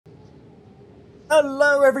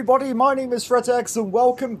Hello everybody, my name is FredX and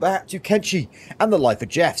welcome back to Kenshi and the Life of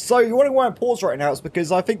Jeff. So you're wondering why I'm paused right now, it's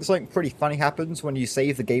because I think something pretty funny happens when you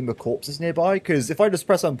save the game with corpses nearby, because if I just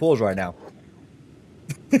press on pause right now,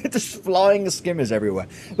 just flying skimmers everywhere.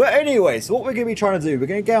 But anyway, so what we're going to be trying to do, we're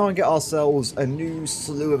going to go and get ourselves a new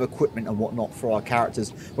slew of equipment and whatnot for our characters.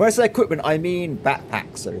 When I say equipment, I mean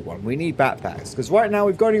backpacks, everyone. We need backpacks, because right now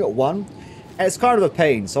we've only got one. And it's kind of a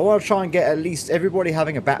pain, so I want to try and get at least everybody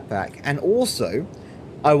having a backpack. And also,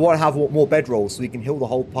 I want to have more bedrolls so we can heal the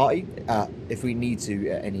whole party if we need to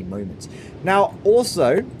at any moment. Now,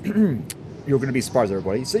 also, you're going to be surprised,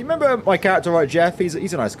 everybody. So you remember my character, right, Jeff? He's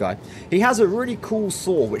a nice guy. He has a really cool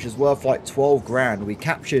sword, which is worth like 12 grand. We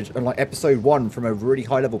captured in like episode 1 from a really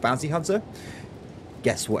high-level bounty hunter.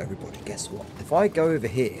 Guess what, everybody? Guess what? If I go over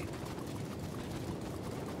here...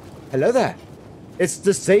 Hello there. It's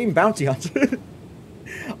the same bounty hunter.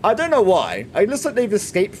 I don't know why. It looks like they've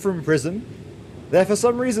escaped from prison. They're for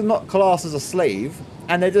some reason not classed as a slave.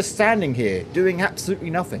 And they're just standing here doing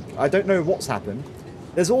absolutely nothing. I don't know what's happened.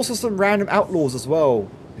 There's also some random outlaws as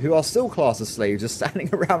well who are still classed as slaves just standing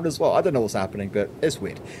around as well. I don't know what's happening, but it's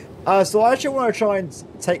weird. So I actually want to try and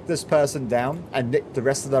take this person down and nick the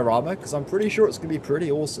rest of their armor, because I'm pretty sure it's going to be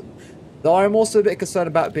pretty awesome. Though I'm also a bit concerned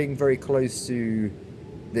about being very close to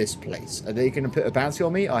this place. Are they going to put a bounty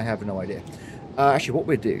on me? I have no idea. Actually, what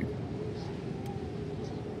we'll do...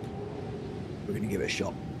 We're going to give it a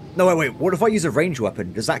shot. No, wait. What if I use a ranged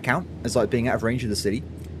weapon? Does that count as like being out of range of the city?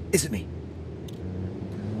 Is it me?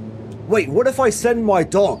 Wait, what if I send my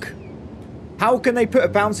dog? How can they put a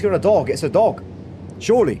bounty on a dog? It's a dog.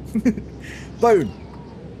 Surely. Bone.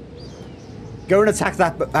 Go and attack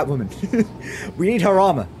that woman. We need her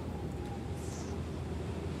armor.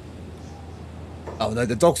 Oh no,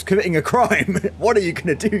 the dog's committing a crime. What are you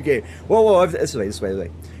going to do, game? Whoa, this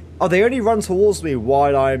way. Oh, they only run towards me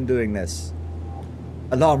while I'm doing this.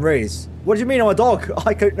 Alarm raised. What do you mean I'm a dog?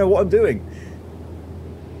 I don't know what I'm doing.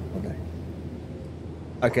 Okay.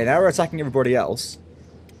 Okay, now we're attacking everybody else.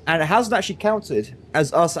 And it hasn't actually counted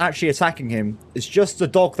as us actually attacking him. It's just the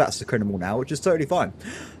dog that's the criminal now, which is totally fine.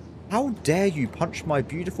 How dare you punch my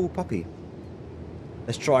beautiful puppy?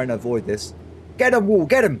 Let's try and avoid this. Get him, Wall,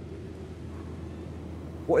 get him!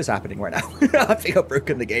 What is happening right now? I think I've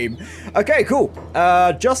broken the game. Okay, cool.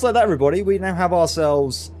 Just like that, everybody, we now have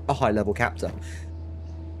ourselves a high-level captor.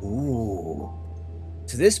 Ooh.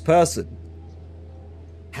 So this person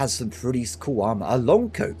has some pretty cool armor. A long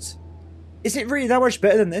coat. Is it really that much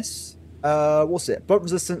better than this? What's it? Bump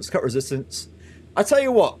resistance, cut resistance. I tell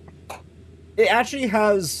you what. It actually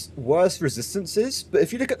has worse resistances, but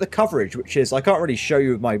if you look at the coverage, which is... I can't really show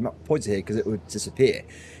you with my pointer here because it would disappear.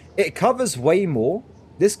 It covers way more.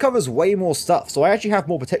 This covers way more stuff, so I actually have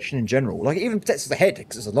more protection in general. Like, it even protects the head,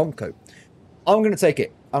 because it's a long coat. I'm going to take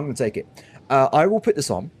it. I will put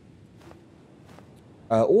this on.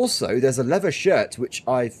 Also, there's a leather shirt, which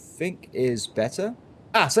I think is better.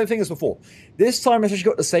 Same thing as before. This time, it's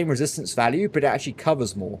actually got the same resistance value, but it actually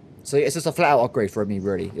covers more. So it's just a flat-out upgrade for me,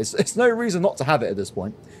 really. It's no reason not to have it at this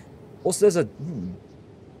point. Also, there's a...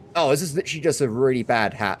 Oh, this is literally just a really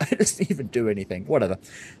bad hat. It doesn't even do anything. Whatever.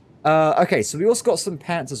 Okay, so we also got some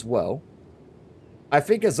pants as well. I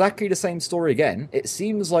think exactly the same story again. It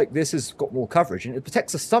seems like this has got more coverage, and it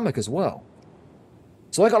protects the stomach as well.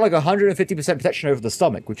 So I got like 150% protection over the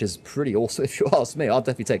stomach, which is pretty awesome if you ask me. I'll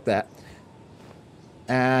definitely take that.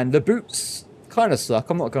 And the boots kind of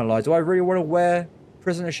suck, I'm not going to lie. Do I really want to wear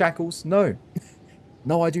prisoner shackles? No.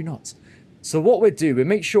 No, I do not. So what we'll do, we'll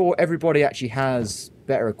make sure everybody actually has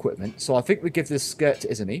better equipment. So I think we give this skirt to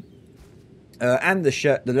Izumi. And the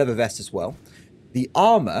shirt, the leather vest as well. The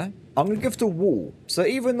armor, I'm going to give to Wall. So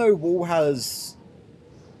even though Wall has...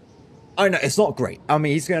 I know, it's not great. I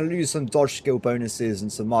mean, he's going to lose some dodge skill bonuses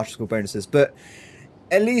and some martial skill bonuses. But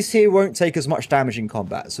at least he won't take as much damage in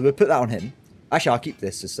combat. So we'll put that on him. Actually, I'll keep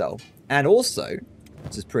this to sell. And also,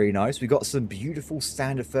 this is pretty nice, we got some beautiful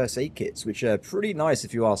standard first aid kits, which are pretty nice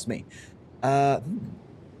if you ask me. How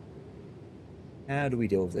do we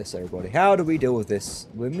deal with this, everybody? How do we deal with this?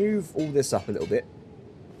 We'll move all this up a little bit.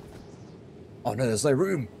 Oh no, there's no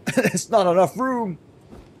room. There's not enough room.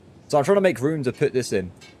 So I'm trying to make room to put this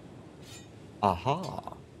in.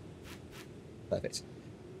 Aha. Perfect.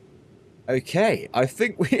 Okay, I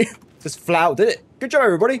think we just flat out did it. Good job,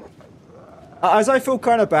 everybody. As I feel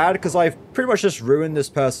kind of bad because I've pretty much just ruined this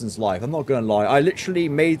person's life. I'm not going to lie. I literally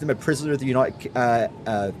made them a prisoner of the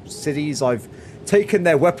United Cities. I've taken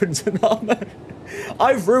their weapons and armor.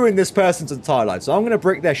 I've ruined this person's entire life, so I'm going to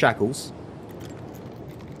break their shackles.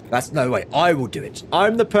 That's no way. I will do it.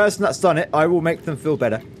 I'm the person that's done it. I will make them feel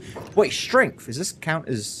better. Wait, strength. Does this count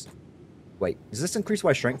as... Wait, does this increase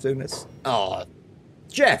my strength doing this? Oh,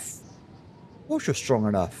 Jeff! Of course you're strong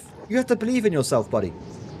enough. You have to believe in yourself, buddy.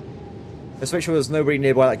 Let's make sure there's nobody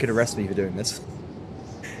nearby that could arrest me for doing this.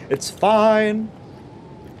 It's fine.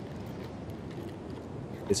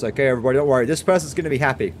 It's okay, everybody. Don't worry. This person's going to be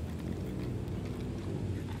happy.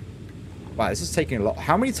 Wow, this is taking a lot.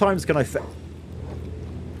 How many times can I fail?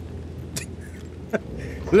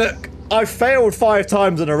 Look, I failed 5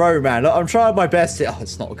 times in a row, man. Look, I'm trying my best here. Oh,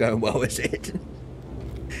 it's not going well, is it?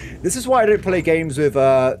 This is why I don't play games with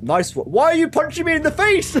nice... Why are you punching me in the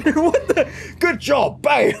face? What the... Good job.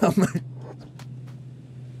 Bam.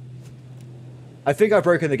 I think I've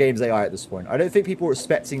broken the game's AI at this point. I don't think people are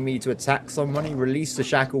expecting me to attack somebody, release the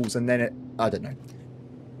shackles, and then it... I don't know.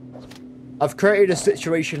 I've created a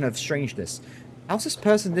situation of strangeness. How's this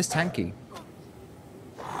person this tanky?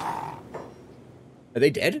 Are they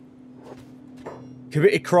dead?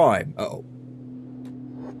 Committed crime. Uh-oh.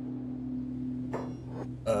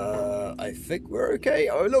 I think we're okay.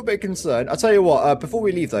 I'm a little bit concerned. I'll tell you what, before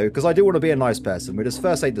we leave though, because I do want to be a nice person, we'll just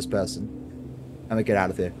first aid this person. And we get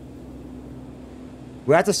out of here.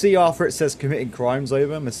 We have to see after it says committing crimes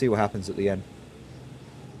over him and see what happens at the end.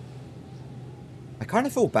 I kind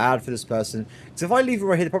of feel bad for this person. Because if I leave him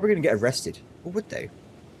right here, they're probably going to get arrested. Or would they?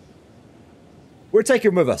 We'll take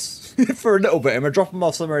him with us for a little bit and we'll drop him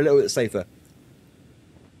off somewhere a little bit safer.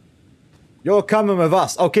 You're coming with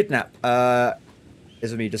us. Oh, kidnap.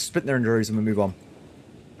 Is me. Just split their injuries and we'll move on.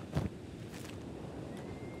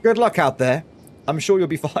 Good luck out there. I'm sure you'll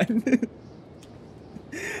be fine.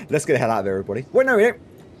 Let's get the hell out of here, everybody. Wait, no,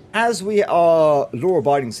 as we are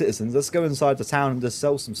law-abiding citizens, let's go inside the town and just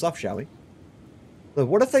sell some stuff, shall we? So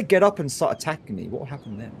what if they get up and start attacking me? What will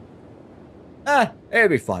happen then? Ah, it'll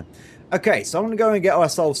be fine. Okay, so I'm going to go and get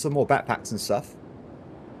ourselves some more backpacks and stuff.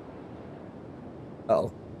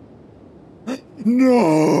 Uh-oh.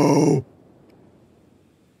 No!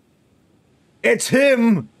 It's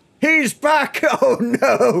him! He's back! Oh,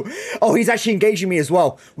 no! Oh, he's actually engaging me as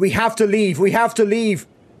well. We have to leave. We have to leave.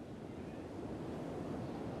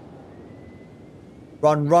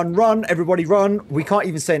 Run, run, run. Everybody run. We can't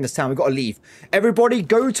even stay in this town. We've got to leave. Everybody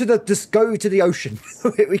go to the... Just go to the ocean.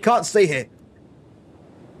 We can't stay here.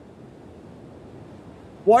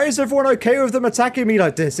 Why is everyone okay with them attacking me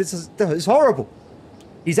like this? It's horrible.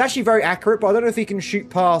 He's actually very accurate, but I don't know if he can shoot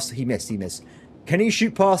past... He missed, he missed. Can he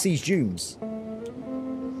shoot past these dunes?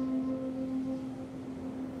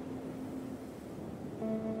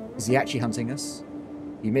 Is he actually hunting us?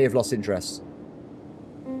 He may have lost interest.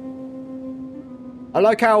 I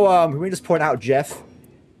like how, can we just point out Jeff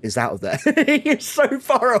is out of there? He's so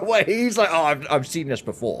far away. He's like, oh, I've seen this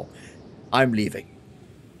before. I'm leaving.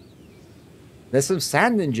 There's some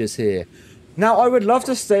sand ninjas here. Now, I would love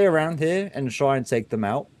to stay around here and try and take them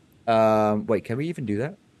out. Wait, can we even do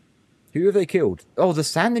that? Who have they killed? Oh, the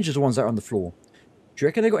sand ninjas are the ones that are on the floor. Do you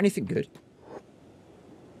reckon they got anything good?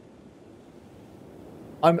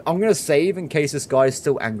 I'm going to save in case this guy is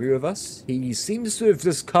still angry with us. He seems to have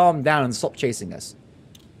just calmed down and stopped chasing us.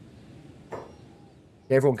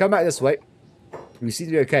 Okay, everyone, come back this way. We seem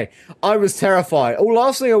to be okay. I was terrified. All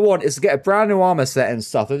last thing I want is to get a brand new armor set and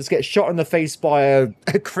stuff. I just get shot in the face by a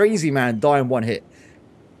crazy man, die in one hit.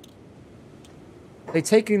 They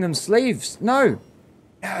taking them slaves? No.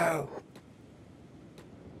 No.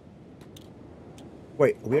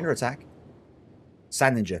 Wait, are we under attack?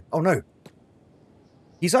 Sand ninja. Oh no.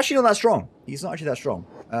 He's actually not that strong. He's not actually that strong.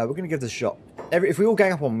 We're going to give this a shot. If we all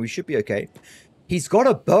gang up on him, we should be okay. He's got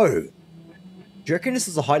a bow. Do you reckon this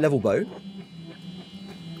is a high-level bow?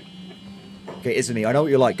 Okay, isn't he? I know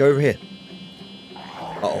what you're like. Go over here.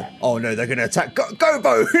 Uh-oh. Oh, no, they're going to attack. Go,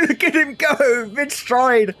 bow! Look at him go!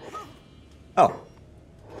 Mid-stride! Oh.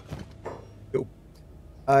 Cool.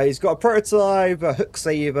 He's got a prototype, a hook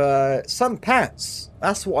saver, some pants.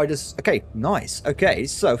 That's what I just... Okay, nice. Okay,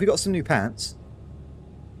 so if we got some new pants...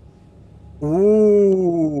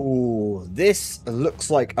 Ooh, this looks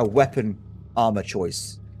like a weapon armor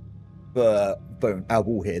choice for our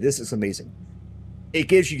wall here. This is amazing. It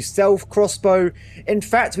gives you stealth, crossbow. In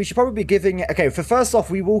fact, we should probably be giving it... Okay, for first off,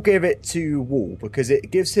 we will give it to Wall because it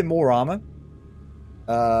gives him more armor.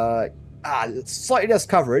 Slightly less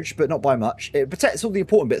coverage, but not by much. It protects all the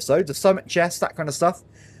important bits, though. The stomach, chest, that kind of stuff.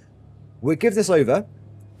 We'll give this over.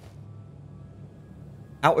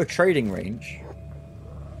 Out of trading range.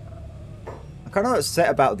 I'm kind of upset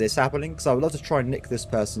about this happening because I would love to try and nick this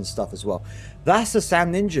person's stuff as well. That's the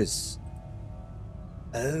Sand Ninjas.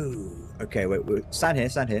 Oh, okay. Wait. Stand here.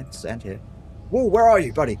 Stand here. Stand here. Whoa, where are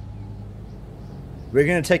you, buddy? We're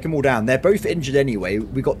going to take them all down. They're both injured anyway.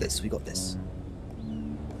 We got this. We got this.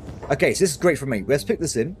 Okay, so this is great for me. Let's pick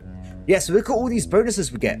this in. Yeah, so look at all these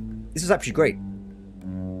bonuses we get. This is actually great.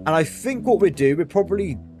 And I think what we'd do, we'd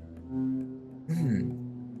probably...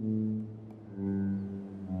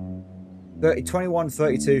 30, 21,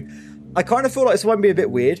 32. I kind of feel like this might be a bit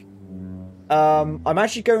weird. I'm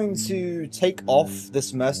actually going to take off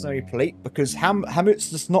this mercenary plate because Hamut's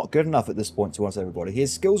just not good enough at this point to us, everybody.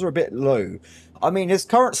 His skills are a bit low. I mean, his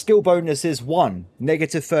current skill bonus is 1,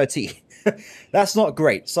 -30. That's not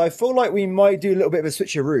great. So I feel like we might do a little bit of a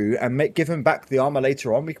switcheroo and give him back the armor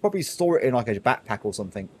later on. We could probably store it in like a backpack or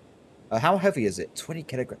something. How heavy is it? 20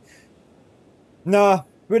 kilograms. Nah,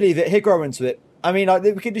 we'll leave it. He'll grow into it. I mean, like,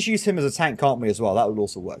 we could just use him as a tank, can't we, as well? That would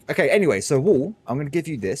also work. Okay, anyway, so Wall, I'm going to give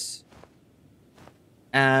you this.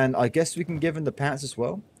 And I guess we can give him the pants as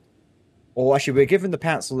well. Or actually, we're giving the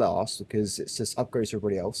pants last because it's just upgrades for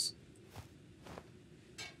everybody else.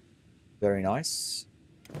 Very nice.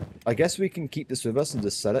 I guess we can keep this with us and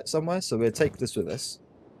just sell it somewhere. So we'll take this with us.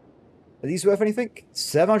 Are these worth anything?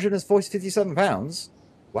 £757.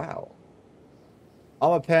 Wow.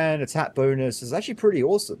 Armor pen, attack bonus is actually pretty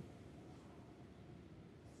awesome.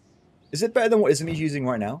 Is it better than what Izami's using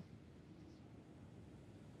right now?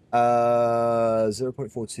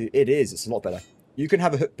 0.42. It is. It's a lot better. You can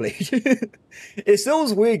have a hook blade. It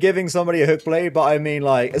feels weird giving somebody a hook blade, but I mean,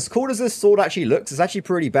 like, as cool as this sword actually looks, it's actually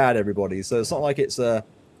pretty bad, everybody. So it's not like it's the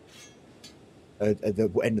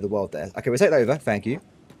end of the world there. Okay, we'll take that over. Thank you.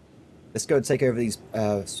 Let's go and take over these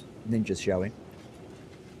ninjas, shall we?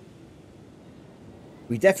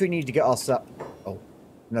 We definitely need to get our stuff. Oh,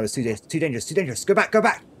 no, it's too dangerous. Too dangerous. Go back. Go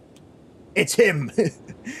back. It's him.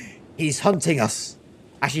 He's hunting us.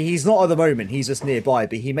 Actually, he's not at the moment. He's just nearby,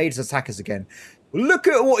 but he made us attack us again. Look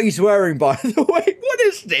at what he's wearing, by the way. What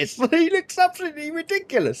is this? He looks absolutely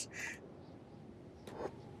ridiculous.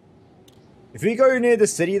 If we go near the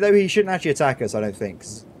city, though, he shouldn't actually attack us, I don't think.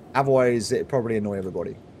 Otherwise, it'd probably annoy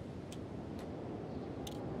everybody.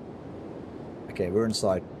 Okay, we're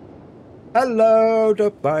inside. Hello,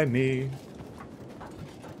 don't mind me.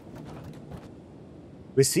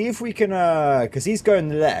 We'll see if we can, because he's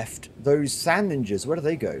going left. Those sand ninjas, where do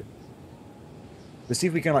they go? We'll see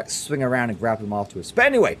if we can, like, swing around and grab them afterwards. But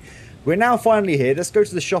anyway, we're now finally here. Let's go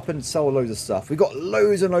to the shop and sell loads of stuff. We got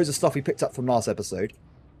loads and loads of stuff we picked up from last episode.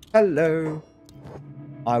 Hello.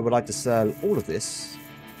 I would like to sell all of this.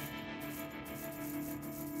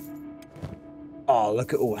 Oh,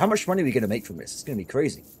 look at all. How much money are we going to make from this? It's going to be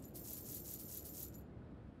crazy.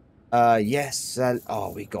 Yes.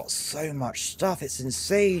 Oh, we got so much stuff. It's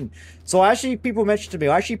insane. So actually, people mentioned to me,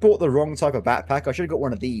 I actually bought the wrong type of backpack. I should have got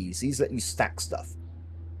one of these. These let you stack stuff.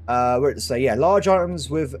 Where did it say? Yeah, large items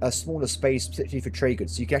with a smaller space, particularly for trade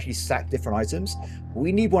goods. So you can actually stack different items.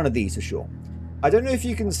 We need one of these for sure. I don't know if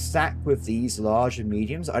you can stack with these large and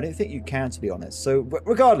mediums. I don't think you can, to be honest. So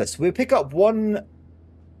regardless, we'll pick up one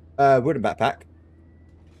wooden backpack.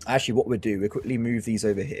 Actually, what we'll do, we'll quickly move these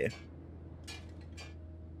over here.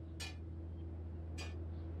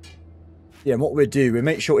 Yeah, and what we'll do, we'll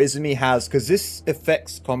make sure Izumi has, because this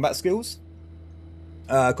affects combat skills.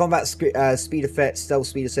 Combat speed effect, stealth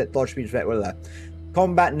speed effect, dodge speed effect, whatever.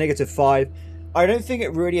 Combat -5. I don't think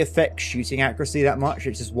it really affects shooting accuracy that much,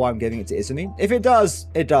 which is why I'm giving it to Izumi. If it does,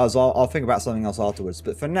 it does. I'll think about something else afterwards.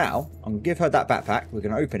 But for now, I'm going to give her that backpack. We're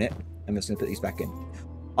going to open it, and we're just going to put these back in.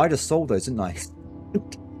 I just sold those, didn't I?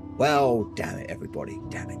 Well, damn it, everybody.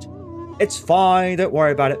 Damn it. It's fine. Don't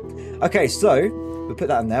worry about it. Okay, so we'll put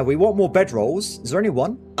that in there. We want more bedrolls. Is there only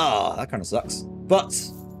one? Ah, that kind of sucks. But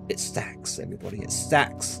it stacks, everybody. It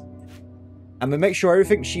stacks. And we'll make sure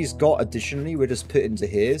everything she's got additionally, we'll just put into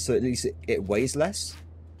here, so at least it weighs less.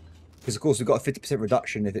 Because, of course, we've got a 50%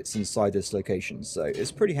 reduction if it's inside this location, so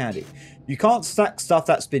it's pretty handy. You can't stack stuff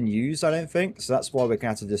that's been used, I don't think, so that's why we're going to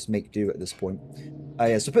have to just make do at this point.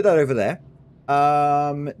 Yeah, so put that over there.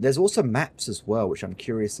 There's also maps as well, which I'm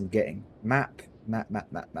curious in getting. Map. We'll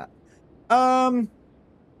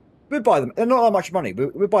buy them. They're not that much money,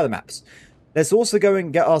 but we'll buy the maps. Let's also go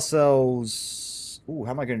and get ourselves... Ooh,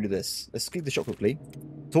 how am I going to do this? Let's leave the shop quickly.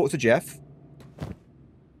 Talk to Jeff.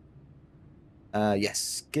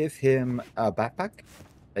 Yes. Give him a backpack.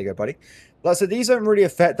 There you go, buddy. Like I said, these don't really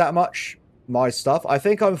affect that much my stuff. I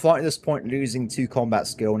think I'm fine at this point losing 2 combat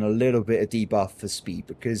skill and a little bit of debuff for speed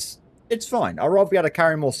because it's fine. I'd rather be able to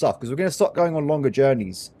carry more stuff because we're going to start going on longer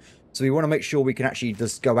journeys. So we want to make sure we can actually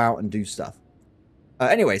just go out and do stuff.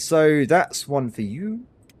 Anyway, so that's one for you.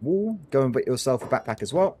 Wall, go and get yourself a backpack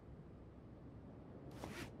as well.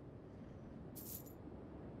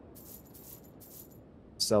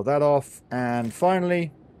 Sell that off. And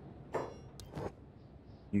finally,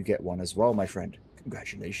 you get one as well, my friend.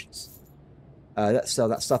 Congratulations. Let's sell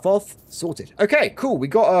that stuff off. Sorted. Okay, cool. We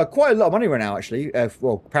got quite a lot of money right now, actually.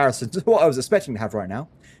 Well, comparison to what I was expecting to have right now.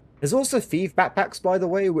 There's also thief backpacks, by the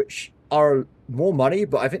way, which are more money,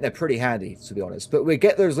 but I think they're pretty handy, to be honest. But we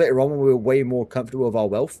get those later on when we're way more comfortable with our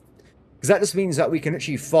wealth. Because that just means that we can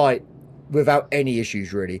actually fight without any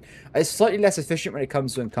issues, really. It's slightly less efficient when it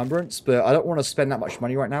comes to encumbrance, but I don't want to spend that much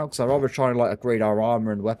money right now, because I'd rather try and like upgrade our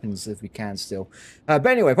armor and weapons if we can still. But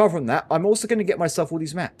anyway, apart from that, I'm also going to get myself all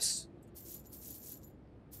these maps.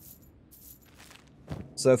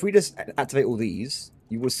 So if we just activate all these,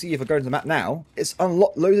 you will see if I go to the map now, it's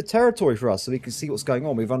unlocked loads of territory for us, so we can see what's going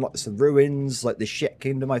on. We've unlocked some ruins, like the Shet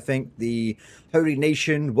Kingdom, I think, the Holy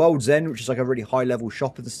Nation, World's End, which is like a really high-level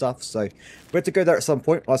shop and stuff. So we have to go there at some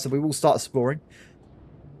point. Like I said, we will start exploring.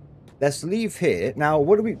 Let's leave here. Now,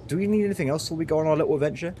 what do we need anything else before we go on our little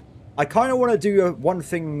adventure? I kind of want to do one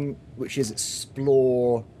thing, which is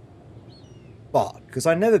explore Bark, because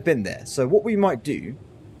I've never been there. So what we might do...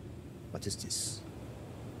 What is this?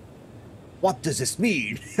 What does this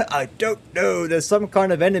mean? I don't know. There's some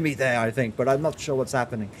kind of enemy there, I think, but I'm not sure what's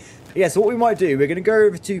happening. Yeah, so what we might do, we're going to go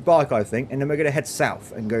over to Bark, I think, and then we're going to head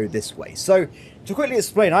south and go this way. So, to quickly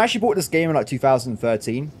explain, I actually bought this game in like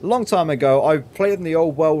 2013. A long time ago. I played in the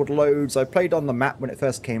old world loads. I played on the map when it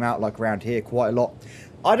first came out, like around here, quite a lot.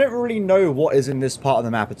 I don't really know what is in this part of the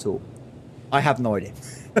map at all. I have no idea.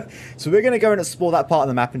 So we're going to go and explore that part of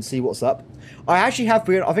the map and see what's up. I actually have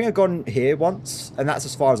been, I think I've gone here once, and that's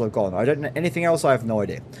as far as I've gone. I don't know anything else, I have no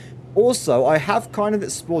idea. Also, I have kind of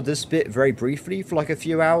explored this bit very briefly for like a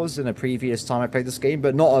few hours in a previous time I played this game,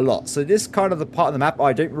 but not a lot. So this kind of the part of the map,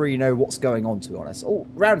 I don't really know what's going on, to be honest. Oh,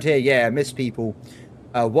 around here, yeah, Mist People,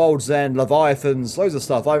 World's End, Leviathans, loads of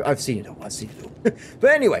stuff. I've seen it all, I've seen it all.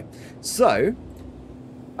 But anyway, so,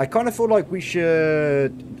 I kind of feel like we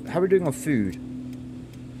should, how are we doing on food?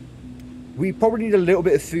 We probably need a little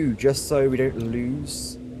bit of food just so we don't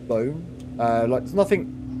lose bone. Like, there's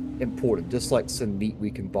nothing important, just like some meat we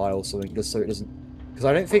can buy or something, just so it doesn't... Because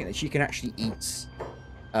I don't think that she can actually eat...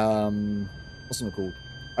 what's it called?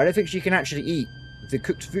 I don't think she can actually eat the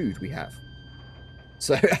cooked food we have.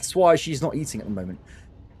 So that's why she's not eating at the moment.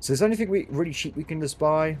 So is there anything really cheap we can just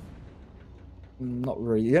buy? Not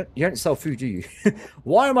really. You don't sell food, do you?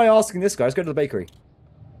 Why am I asking this guy? Let's go to the bakery.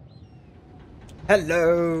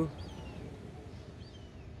 Hello!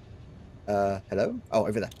 Hello? Oh,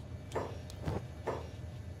 over there.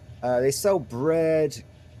 They sell bread,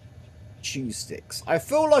 cheese sticks. I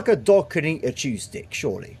feel like a dog can eat a cheese stick,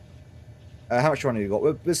 surely. How much money have we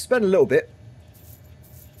got? We'll spend a little bit.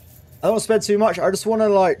 I don't want to spend too much. I just want to,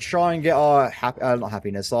 like, try and get our, not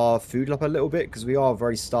happiness, our food up a little bit, because we are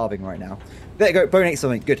very starving right now. There you go, Bone ate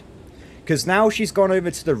something, good. Because now she's gone over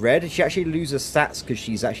to the red, she actually loses stats because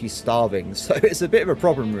she's actually starving. So it's a bit of a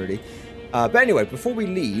problem, really. But anyway, before we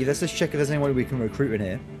leave, let's just check if there's anyone we can recruit in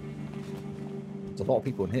here. There's a lot of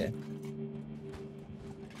people in here.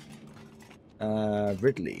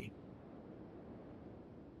 Ridley.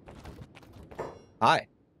 Hi.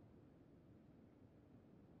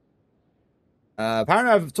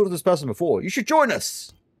 Apparently I've talked to this person before. You should join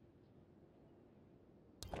us!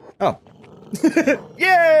 Oh.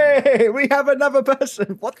 Yay! We have another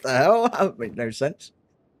person! What the hell? That makes no sense.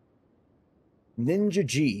 Ninja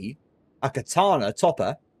G. A katana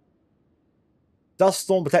topper. Dust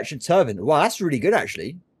storm protection turban. Wow, that's really good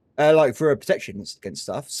actually. Like for a protection against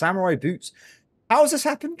stuff. Samurai boots. How has this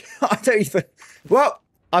happened? I don't even. Well,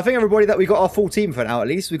 I think everybody that we got our full team for now at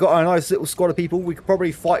least. We got a nice little squad of people. We could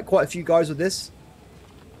probably fight quite a few guys with this.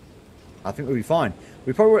 I think we'll be fine.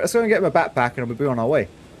 Let's go and get him a backpack and we'll be on our way.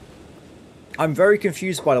 I'm very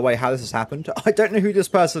confused by the way how this has happened. I don't know who this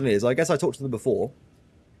person is. I guess I talked to them before.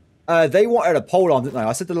 They wanted a polearm, didn't they?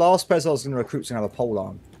 I said the last person I was going to recruit is going to have a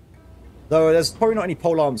polearm. Though there's probably not any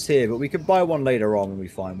polearms here, but we can buy one later on when we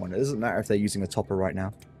find one. It doesn't matter if they're using a topper right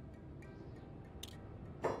now.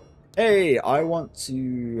 Hey, I want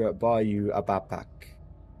to buy you a backpack.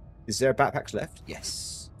 Is there backpacks left?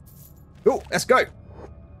 Yes. Oh, let's go.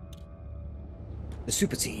 The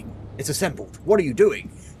super team. It's assembled. What are you doing?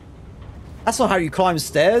 That's not how you climb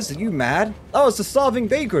stairs. Are you mad? Oh, it's the starving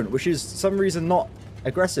vagrant, which is for some reason not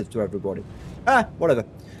aggressive to everybody. Ah, whatever.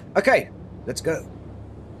 Okay, let's go.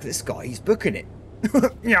 This guy, he's booking it.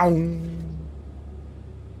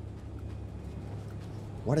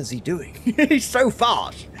 What is he doing? He's so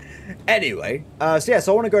fast. Anyway, so yeah,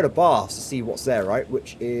 so I want to go to Bath to see what's there, right?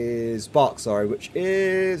 Which is Bark, sorry, which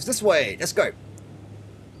is this way. Let's go.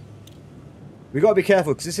 We gotta be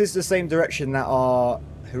careful because this is the same direction that our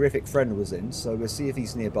horrific friend was in, so we'll see if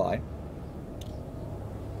he's nearby.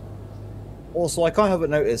 Also, I can't help but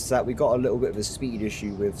notice that we got a little bit of a speed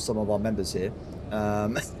issue with some of our members here.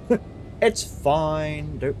 It's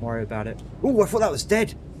fine. Don't worry about it. Oh, I thought that was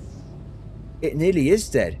dead. It nearly is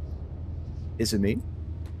dead. Is it me?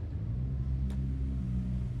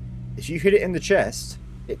 If you hit it in the chest,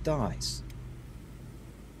 it dies.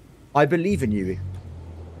 I believe in you.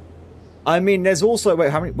 I mean, there's also... Wait,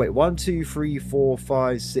 how many... Wait, 1, 2, 3, 4,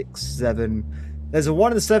 5, 6, 7... There's a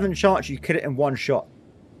 1 in 7 chance you kill it in one shot.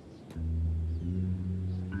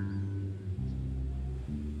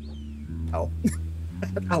 Oh.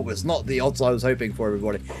 That was not the odds I was hoping for,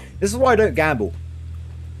 everybody. This is why I don't gamble.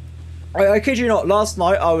 I kid you not, last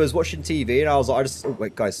night I was watching TV and I was like, oh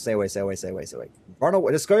wait guys, stay away. Run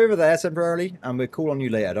away, just go over there temporarily and we'll call on you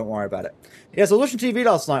later, don't worry about it. Yeah, so I was watching TV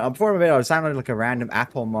last night, before I was downloading like a random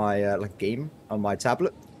app on my, like game on my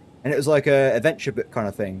tablet. And it was like a adventure book kind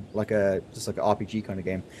of thing, just like an RPG kind of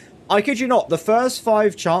game. I kid you not, the first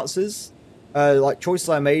 5 chances, like choices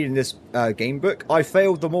I made in this game book, I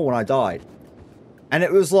failed them all when I died. And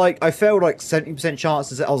it was like, I failed like 70%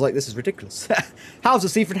 chances. I was like, this is ridiculous. How does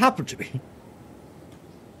this even happen to me?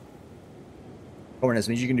 Come on, this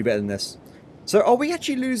means you can do better than this. So, are we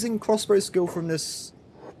actually losing crossbow skill from this?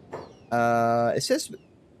 It says...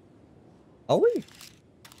 Are we?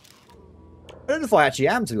 I don't know if I actually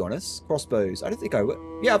am, to be honest. Crossbows. I don't think I would.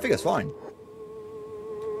 Yeah, I think it's fine.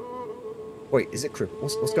 Wait, is it crippled?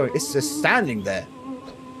 What's going on? It's just standing there.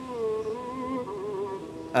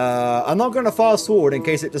 I'm not going to fast forward in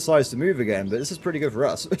case it decides to move again, but this is pretty good for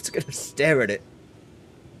us. We're just going to stare at it.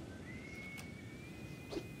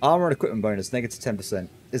 Armor and equipment bonus, negative 10%.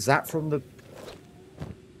 Is that from the...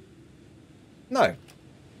 No.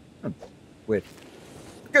 Weird.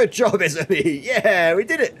 Good job, SME! Yeah, we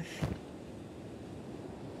did it!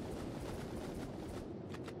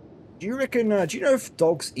 Do you reckon, do you know if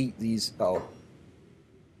dogs eat these... Oh.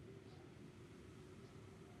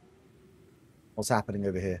 What's happening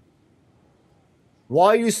over here? Why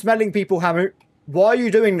are you smelling people, Hamu? Why are you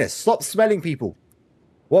doing this? Stop smelling people.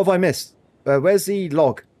 What have I missed? Where's the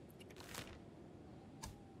log?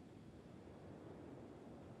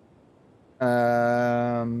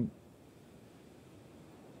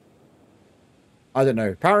 I don't know.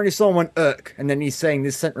 Apparently someone went irk, and then he's saying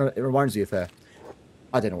this it reminds you of her.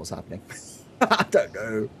 I don't know what's happening. I don't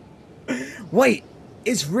know. Wait,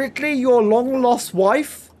 is Wrigley your long-lost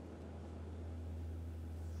wife?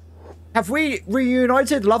 Have we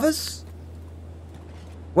reunited lovers?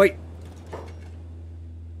 Wait.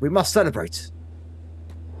 We must celebrate.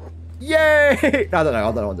 Yay! I don't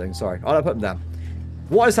know what I'm doing. Sorry. I'll put them down.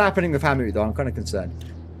 What is happening with Hamu, though? I'm kind of concerned.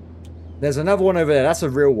 There's another one over there. That's a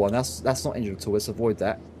real one. That's not injured at all. Let's avoid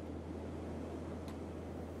that.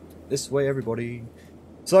 This way, everybody.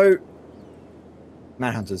 So,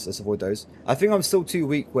 manhunters. Let's avoid those. I think I'm still too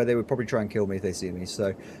weak where they would probably try and kill me if they see me.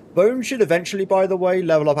 So, Bone should eventually, by the way,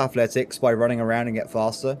 level up athletics by running around and get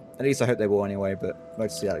faster. At least I hope they will anyway, but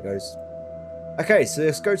let's see how it goes. Okay, so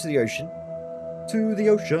let's go to the ocean. To the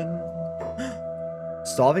ocean.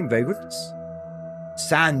 Starving vagrants.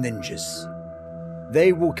 Sand ninjas.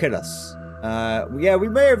 They will kill us. Yeah, we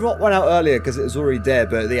may have not went out earlier because it was already dead,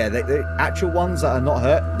 but yeah, the actual ones that are not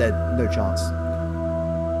hurt, they're no chance.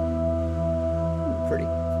 Ooh, pretty.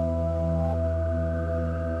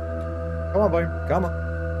 Come on, Bone. Come on.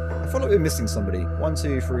 I feel like we're missing somebody. 1,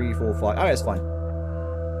 2, 3, 4, 5. Oh, it's fine.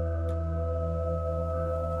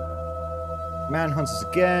 Manhunters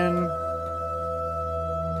again.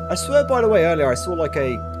 I swear, by the way, earlier I saw like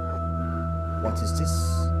a... What is this?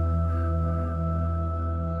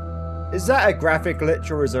 Is that a graphic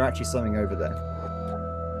glitch or is there actually something over there?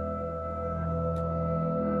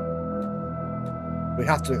 We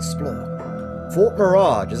have to explore. Fort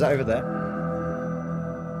Mirage, is that over there?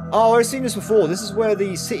 Oh, I've seen this before. This is where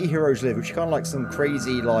the city heroes live, which are kind of like some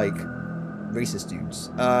crazy, like, racist dudes.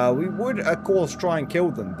 We would, of course, try and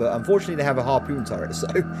kill them, but unfortunately they have a harpoon turret, so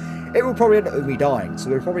it will probably end up with me dying, so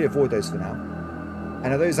we'll probably avoid those for now.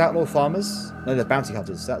 And are those outlaw farmers? No, they're bounty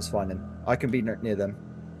hunters. That's fine then. I can be near them.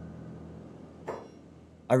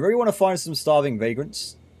 I really want to find some starving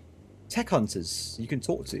vagrants. Tech hunters you can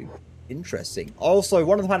talk to. Interesting. Also,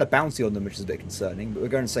 one of them had a bounty on them, which is a bit concerning, but we're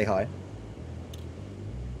going to say hi.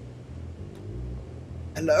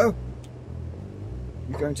 Hello?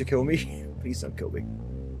 You going to kill me? Please don't kill me.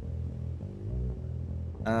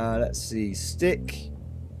 Let's see. Stick.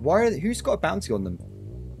 Why are they, who's got a bounty on them?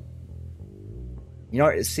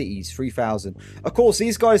 United Cities, 3,000. Of course,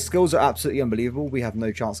 these guys' skills are absolutely unbelievable. We have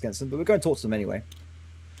no chance against them, but we're going to talk to them anyway.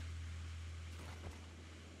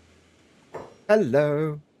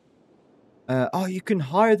 Hello. Oh, you can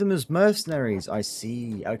hire them as mercenaries. I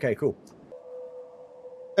see. Okay, cool.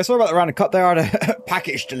 Sorry about the random cut there. I had a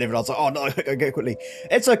package delivered. I was like, oh no, I gotta get quickly.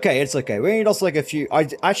 It's okay, it's okay. We only lost like a few. I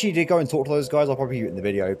actually did go and talk to those guys. I'll probably use it in the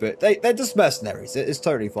video, but they're just mercenaries. It's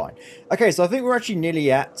totally fine. Okay, so I think we're actually nearly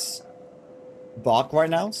at bark right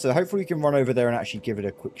now, so hopefully we can run over there and actually give it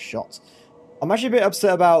a quick shot. I'm actually a bit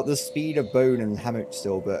upset about the speed of Bone and Hammock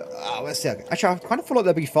still, but let's see. Actually, I kind of feel like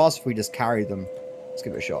they'll be fast if we just carry them. Let's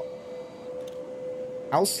give it a shot.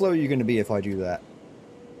 How slow are you going to be if I do that?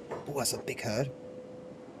 Oh, that's a big herd.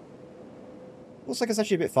 Looks like it's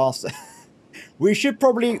actually a bit faster. We should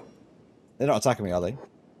probably... They're not attacking me, are they?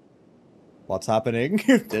 What's happening?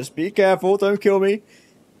 Just be careful, don't kill me.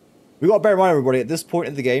 We got to bear in mind, everybody, at this point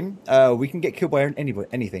in the game, we can get killed by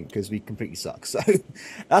anything because we completely suck. So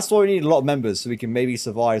that's why we need a lot of members so we can maybe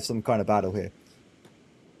survive some kind of battle here.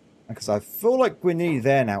 Because I feel like we're nearly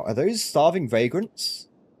there now. Are those starving vagrants?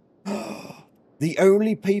 The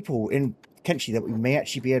only people in Kenshi that we may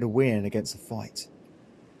actually be able to win against a fight.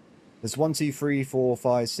 There's 1, 2, 3, 4,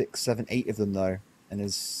 5, 6, 7, 8 of them though. And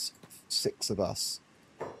there's 6 of us.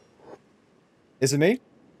 Is it me?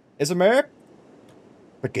 Is it me?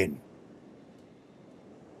 Begin.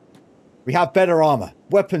 We have better armor,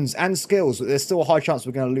 weapons, and skills, but there's still a high chance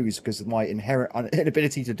we're going to lose because of my inherent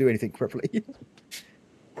inability to do anything properly.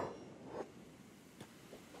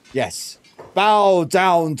 Yes. Bow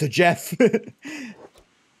down to Jeff.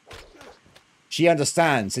 She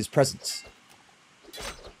understands his presence.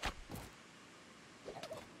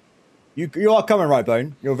 You are coming, right,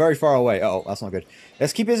 Bone? You're very far away. Oh, that's not good.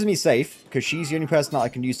 Let's keep Izumi safe, because she's the only person that I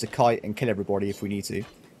can use to kite and kill everybody if we need to.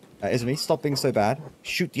 Izumi, stop being so bad.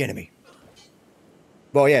 Shoot the enemy.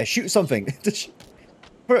 Well, yeah, shoot something.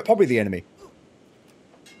 Probably the enemy.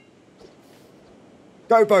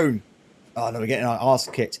 Go, Bone! Oh, no, we're getting our ass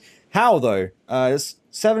kicked. How, though? There's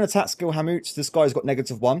 7 attack skill Hamoots. This guy's got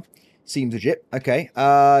 -1. Seems legit. Okay.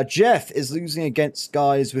 Jeff is losing against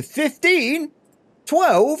guys with 15?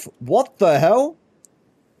 12? What the hell?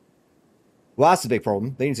 Well, that's a big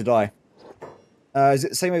problem. They need to die. Is it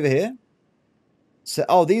the same over here? So,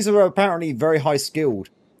 oh, these are apparently very high skilled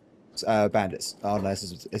bandits. Oh, no, this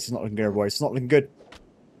is not looking good, everybody. It's not looking good.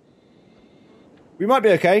 We might be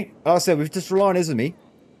okay. Like I said, we've just relied on Izumi.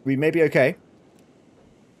 We may be okay.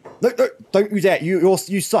 Look, look, don't you dare.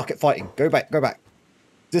 You suck at fighting. Go back, go back.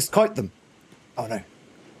 Just kite them. Oh, no.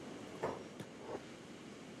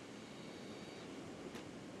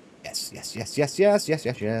 Yes, yes, yes, yes, yes, yes,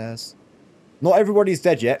 yes, yes. Not everybody's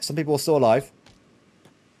dead yet. Some people are still alive.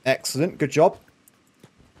 Excellent. Good job.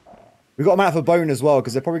 We've got them out for Bone as well,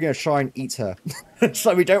 because they're probably going to try and eat her.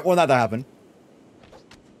 So we don't want that to happen.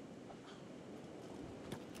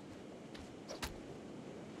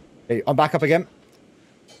 Okay, I'm back up again.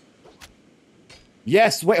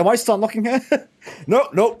 Yes, wait, am I stun locking her? No,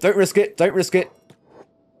 no, don't risk it. Don't risk it.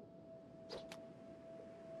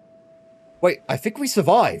 Wait, I think we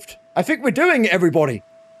survived. I think we're doing it, everybody.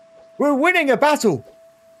 We're winning a battle.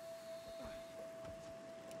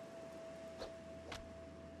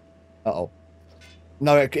 Uh-oh.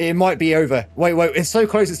 No, it might be over. Wait, wait, it's so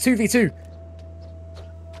close. It's 2v2.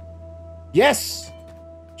 Yes!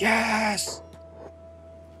 Yes!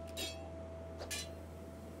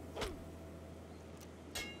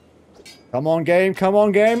 Come on, game. Come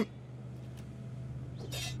on, game.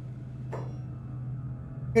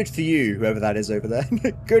 Good for you, whoever that is over there.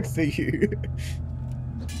 Good for you.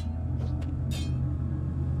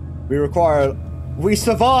 We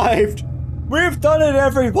survived! We've done it,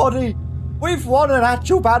 everybody! We've won an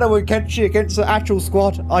actual battle with Kenshi against an actual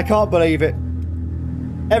squad. I can't believe it.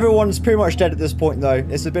 Everyone's pretty much dead at this point, though.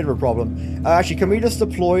 It's a bit of a problem. Actually, can we just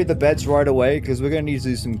deploy the beds right away? Because we're going to need to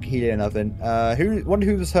do some healing and nothing. Wonder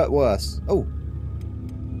who was hurt worse? Oh.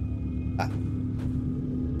 Ah.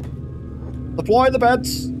 Deploy the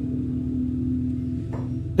beds.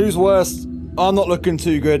 Who's worse? I'm not looking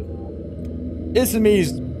too good.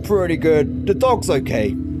 Izumi's pretty good. The dog's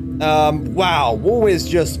okay. Wow. Wall is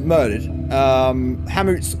just murdered.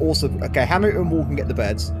 Hamoot's also... Okay, Hamoot and Wall can get the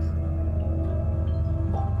beds.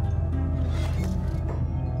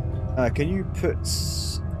 Can you put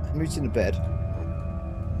Hamoot in the bed?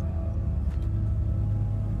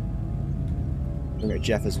 We'll get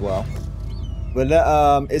Jeff as well. We'll let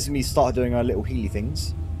Izumi start doing our little healy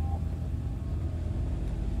things.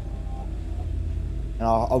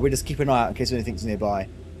 And we'll just keep an eye out in case anything's nearby.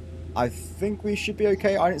 I think we should be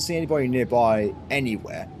okay. I didn't see anybody nearby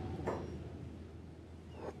anywhere.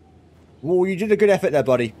 Well, you did a good effort there,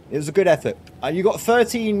 buddy. It was a good effort. You got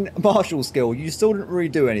 13 martial skill. You still didn't really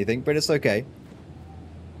do anything, but it's okay.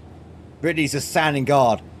 Brittany's just standing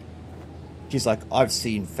guard. She's like, I've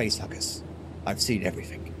seen facehuggers. I've seen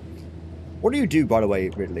everything. What do you do, by the way,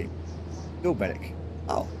 Ridley? Field medic.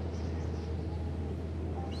 Oh.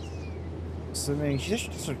 So, I mean, she's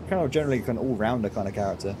just kind of generally an all-rounder kind of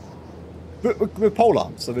character. But with pole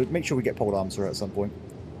arms, so we'll make sure we get pole arms for her at some point.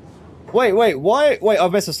 Wait, why? Wait,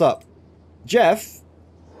 I've messed this up. Jeff,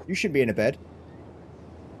 you should be in a bed.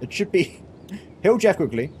 It should be... Heal Jeff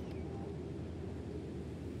quickly.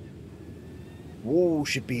 Wall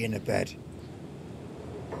should be in a bed.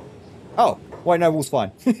 Oh, wait, no, Wall's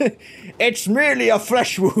fine. It's merely a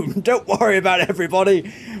flesh wound. Don't worry about it,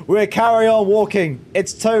 everybody. We'll carry on walking.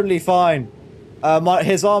 It's totally fine.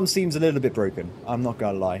 His arm seems a little bit broken. I'm not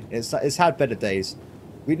gonna lie. It's had better days.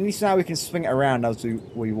 At least now we can swing it around as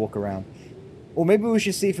we walk around. Or maybe we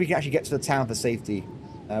should see if we can actually get to the town for safety.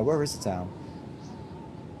 Where is the town?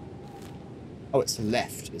 Oh, it's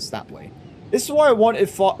left. It's that way. This is why I wanted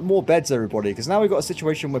more beds, everybody, because now we've got a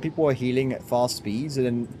situation where people are healing at fast speeds, and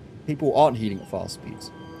then people aren't healing at fast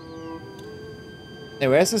speeds.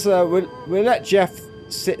 Anyway, let's just, we'll let Jeff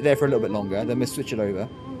sit there for a little bit longer, then we'll switch it over.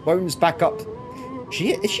 Bones back up.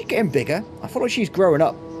 Is she getting bigger? I feel like she's growing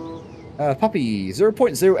up. Puppy,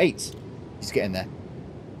 0.08. He's getting there.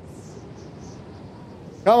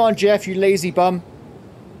 Come on, Jeff, you lazy bum.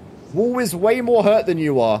 Wall is way more hurt than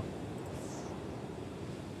you are.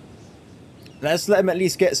 Let's let him at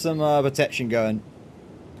least get some protection going.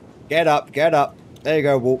 Get up, get up. There you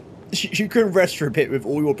go, Walt. You couldn't rest for a bit with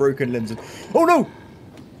all your broken limbs. Oh no!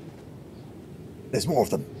 There's more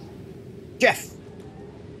of them. Jeff!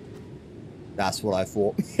 That's what I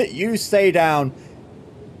thought. You stay down.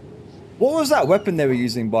 What was that weapon they were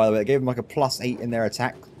using, by the way? It gave them like a +8 in their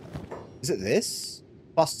attack. Is it this?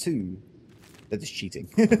 +2. They're just cheating.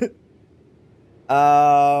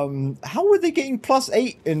 How were they getting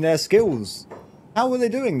 +8 in their skills? How were they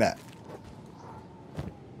doing that?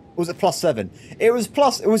 Or was it +7? It was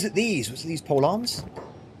was it these? Was it these pole arms?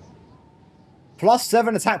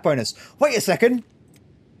 +7 attack bonus. Wait a second.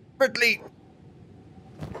 Ridley.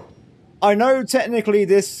 I know technically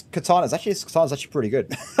this katana's actually pretty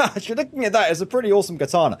good. Actually, looking at that, it's a pretty awesome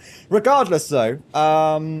katana. Regardless though,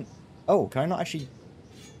 oh, can I not actually...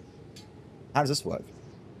 How does this work?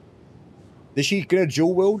 Is she gonna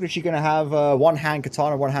dual wield? Is she gonna have one hand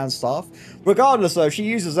katana, one hand staff? Regardless though, if she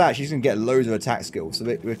uses that, she's gonna get loads of attack skills, so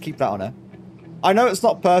we'll keep that on her. I know it's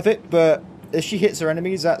not perfect, but if she hits her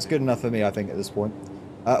enemies, that's good enough for me, I think, at this point.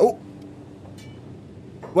 Oh!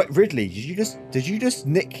 Wait, Ridley, did you just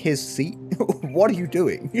nick his seat? What are you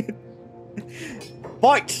doing?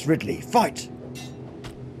 Fight, Ridley, fight!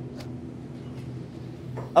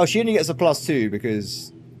 Oh, she only gets a +2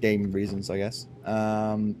 because game reasons, I guess.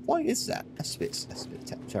 Why is that? That's a bit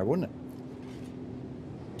terrible, isn't it?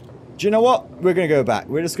 Do you know what? We're gonna go back.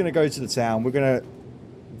 We're just gonna go to the town. We're gonna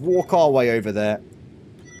walk our way over there.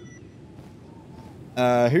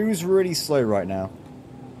 Who's really slow right now?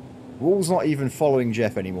 Wall's not even following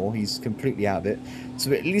Jeff anymore. He's completely out of it. So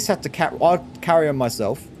we at least have to I'll carry on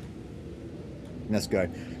myself. Let's go.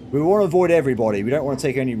 We want to avoid everybody. We don't want to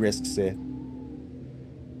take any risks here.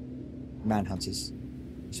 Manhunters.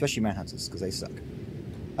 Especially manhunters, because they suck.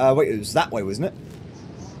 Wait, it was that way, wasn't it?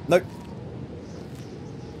 Nope.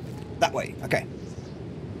 That way. Okay.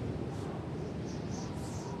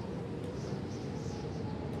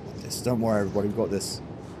 Don't worry, everybody. We've got this.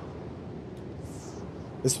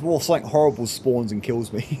 This wolf something horrible spawns and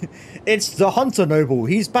kills me. It's the hunter noble.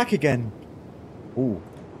 He's back again. Ooh.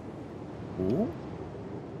 Ooh.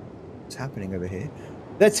 What's happening over here?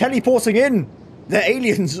 They're teleporting in. They're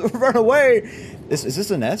aliens. Run away. Is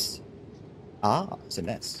this a nest? Ah, it's a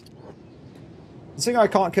nest. Considering I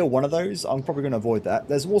can't kill one of those, I'm probably going to avoid that.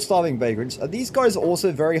 There's more starving vagrants. These guys are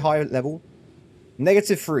also very high level.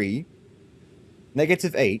 -3.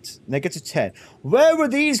 -8. -10. Where were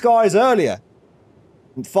these guys earlier?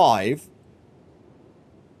 5.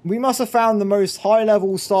 We must have found the most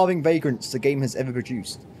high-level starving vagrants the game has ever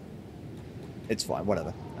produced. It's fine,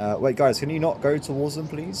 whatever. Wait, guys, can you not go towards them,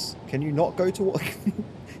 please? Can you not go towards...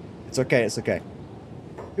 It's okay, it's okay.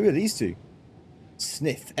 Who are these two?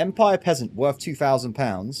 Sniff. Empire Peasant, worth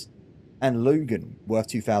 £2,000. And Logan, worth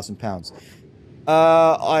 £2,000.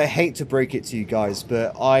 I hate to break it to you guys,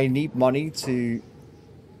 but I need money to...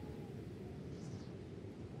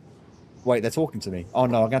 Wait, they're talking to me. Oh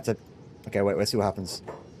no, I'm going to have to... Okay, wait, let's see what happens.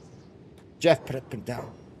 Jeff, put it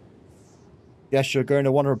down. Yes, you're going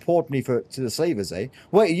to want to report me to the slavers, eh?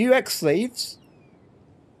 Wait, are you ex-slaves?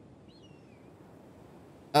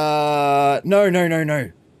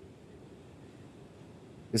 No.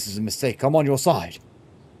 This is a mistake. I'm on your side.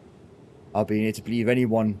 I'll be here to believe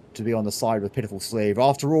anyone to be on the side of a pitiful slave.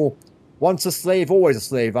 After all, once a slave, always a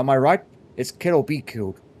slave. Am I right? It's kill or be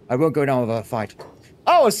killed. I won't go down without a fight.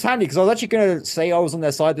 Oh, it's handy, because I was actually going to say I was on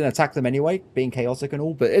their side and attack them anyway, being chaotic and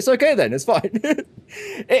all, but it's okay then, it's fine.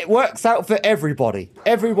 It works out for everybody.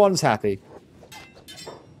 Everyone's happy.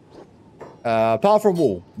 Apart from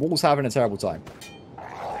Wall. Wall's having a terrible time.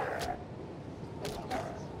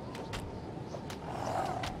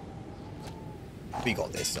 We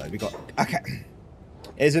got this, though. We got... Okay.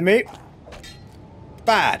 Is it me?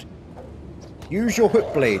 Bad. Use your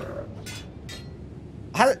whip blade.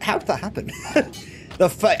 How did that happen?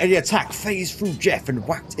 The attack phased through Jeff and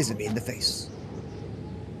whacked Izumi in the face.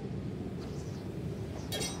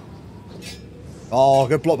 Oh,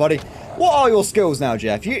 good block, buddy. What are your skills now,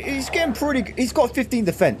 Jeff? He's getting pretty... He's got 15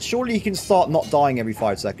 defense. Surely he can start not dying every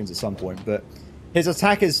 5 seconds at some point, but his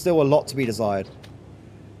attack is still a lot to be desired.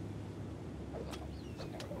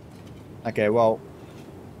 Okay, well...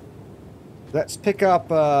 Let's pick up...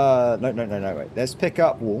 No, wait. Let's pick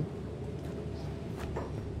up wool.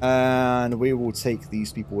 And we will take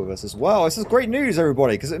these people with us as well. This is great news,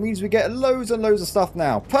 everybody, because it means we get loads and loads of stuff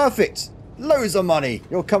now. Perfect! Loads of money!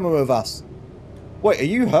 You're coming with us. Wait, are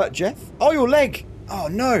you hurt, Jeff? Oh, your leg! Oh,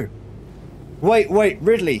 no. Wait,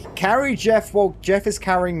 Ridley. Carry Jeff while Jeff is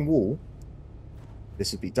carrying wool.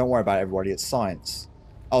 This would be... Don't worry about it, everybody. It's science.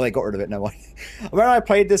 Oh, they got rid of it. No way. When I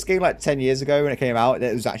played this game like 10 years ago when it came out,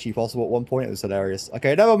 it was actually possible at one point. It was hilarious.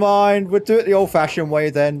 Okay, never mind. We'll do it the old-fashioned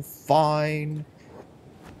way then. Fine.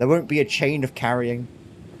 There won't be a chain of carrying.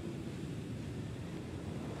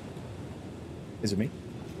 Is it me?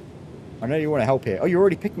 I know you want to help here. Oh, you're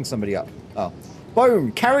already picking somebody up. Oh.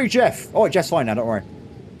 Boom! Carry Jeff! Oh, Jeff's fine now, don't worry.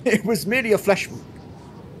 It was merely a flesh...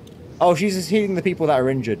 Oh, she's just healing the people that are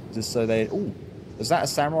injured. Just so they... Ooh. Is that a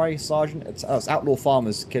samurai sergeant? It's outlaw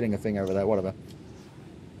farmers killing a thing over there. Whatever.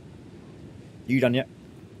 You done yet?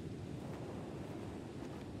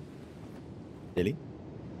 Really?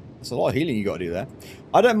 That's a lot of healing you got to do there.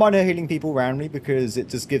 I don't mind her healing people randomly because it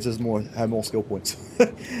just gives us more skill points.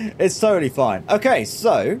 It's totally fine. Okay,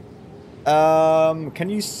 so... can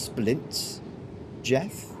you splint...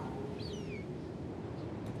 Jeff?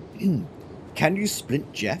 Can you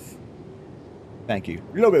splint Jeff? Thank you.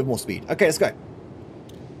 A little bit more speed. Okay, let's go.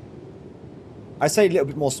 I say a little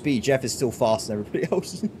bit more speed. Jeff is still faster than everybody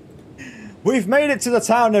else. We've made it to the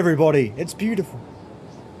town, everybody. It's beautiful.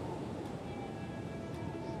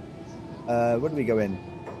 Where do we go in?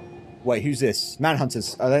 Wait, who's this?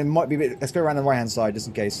 Manhunters. They might be a bit... Let's go around the right-hand side, just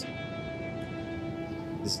in case.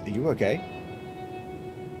 Are you okay?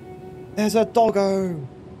 There's a doggo!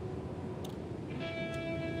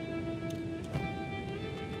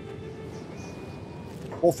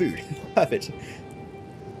 Or food. Perfect.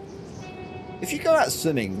 If you go out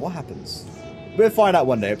swimming, what happens? We'll find out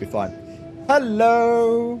one day, it'll be fine.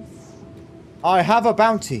 Hello! I have a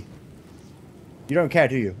bounty. You don't care,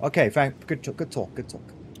 do you? Okay, good talk.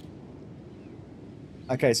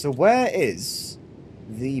 Okay, so where is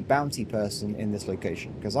the bounty person in this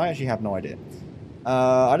location? Because I actually have no idea.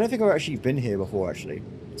 I don't think I've actually been here before, actually.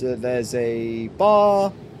 So there's a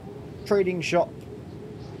bar, trading shop,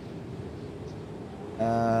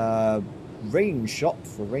 range shop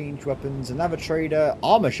for ranged weapons, another trader,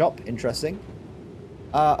 armor shop, interesting.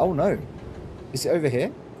 Oh no. Is it over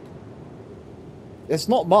here? It's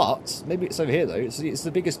not marked. Maybe it's over here, though. It's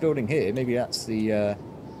the biggest building here. Maybe that's the...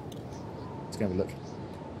 Let's go have a look.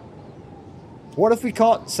 What if we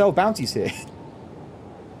can't sell bounties here?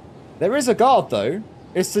 There is a guard, though.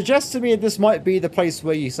 It suggests to me this might be the place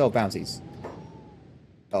where you sell bounties.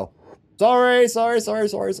 Oh. Sorry. I'm sorry.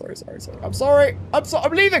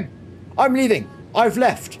 I'm leaving. I'm leaving. I've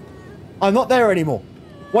left. I'm not there anymore.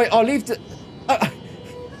 Wait, I'll leave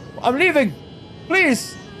I'm leaving.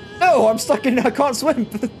 Please. No, I'm stuck in... I can't swim.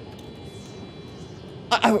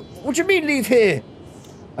 What do you mean leave here?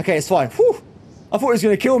 Okay, it's fine. Whew. I thought he was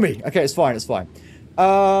going to kill me. Okay, it's fine.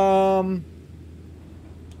 I'm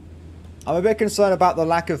a bit concerned about the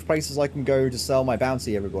lack of places I can go to sell my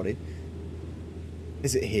bounty, everybody.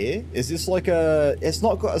 Is it here? Is this like a... It's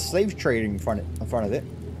not got a slave trading in front of it.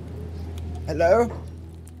 Hello?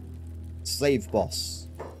 Slave boss.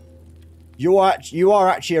 You are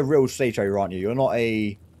actually a real slave trader, aren't you? You're not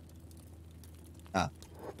a... Ah.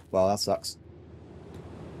 Well, that sucks.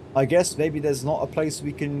 I guess maybe there's not a place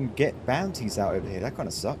we can get bounties out over here. That kind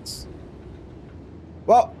of sucks.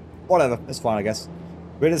 Well, whatever. It's fine, I guess.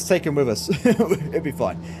 We'll just take him with us. It'll be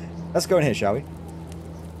fine. Let's go in here, shall we?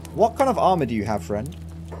 What kind of armor do you have, friend?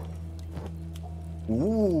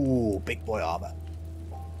 Ooh, big boy armor.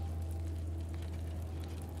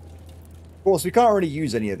 Of course, we can't really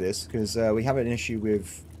use any of this because we have an issue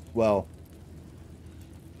with, well,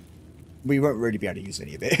 we won't really be able to use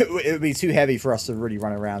any of it. It would be too heavy for us to really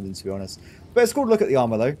run around in, to be honest. But it's cool to look at the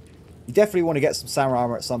armor, though. You definitely want to get some samurai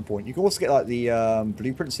armor at some point. You can also get, like, the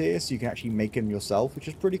blueprints here, so you can actually make them yourself, which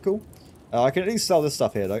is pretty cool. I can at least sell this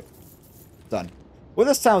stuff here, though. Done. Well,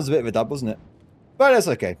 this sounds a bit of a dub, wasn't it? But it's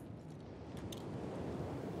okay.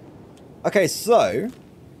 Okay, so...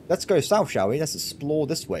 Let's go south, shall we? Let's explore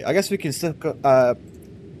this way. I guess we can still...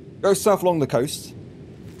 Go south along the coast.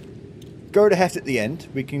 Go to Heft at the end.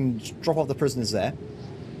 We can drop off the prisoners there.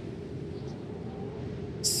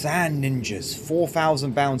 Sand ninjas,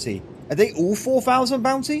 4,000 bounty. Are they all 4,000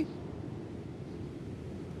 bounty?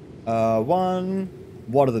 One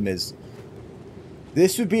of them is.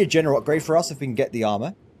 This would be a general upgrade for us if we can get the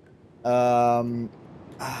armor. Do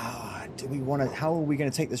we want to... How are we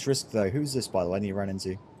going to take this risk, though? Who's this, by the way, I need to run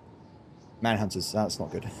into? Manhunters. That's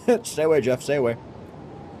not good. Stay away, Jeff. Stay away.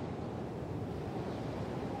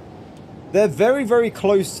 They're very, very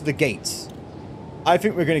close to the gates. I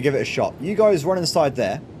think we're going to give it a shot. You guys run inside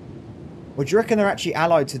there. Would you reckon they're actually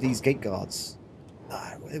allied to these gate guards?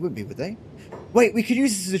 They wouldn't be, would they? Wait, we could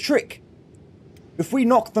use this as a trick. If we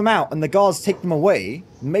knock them out and the guards take them away,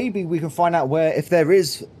 maybe we can find out where, if there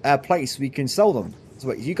is a place we can sell them. So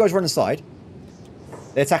wait, you guys run inside.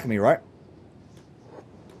 They're attacking me, right?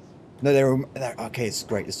 No, they're okay, it's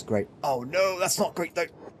great, this is great. Oh no, that's not great though.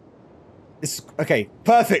 It's okay,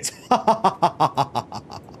 perfect. I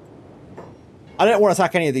don't want to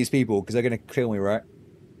attack any of these people because they're going to kill me, right?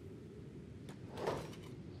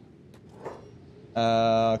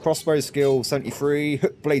 Crossbow skill 73,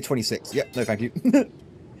 hook blade 26. Yep, no thank you.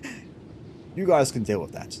 You guys can deal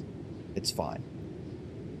with that. It's fine.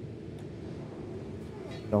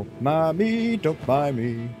 Don't mind me, don't mind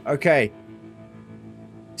me. Okay.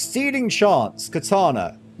 Stealing chance,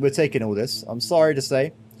 katana. We're taking all this, I'm sorry to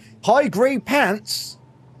say. High grade pants.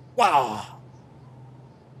 Wow.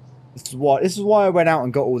 This is why I went out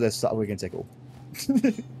and got all this stuff. We're gonna take it all.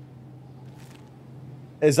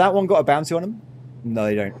 Is that one got a bounty on him? No,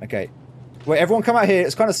 they don't. Okay. Wait, everyone come out here.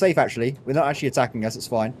 It's kind of safe, actually. We're not actually attacking us. It's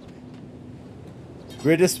fine.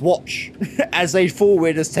 We'll just watch. As they fall,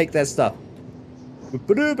 we'll just take their stuff.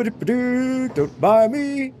 Don't mind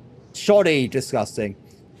me. Shoddy. Disgusting.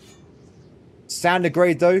 Standard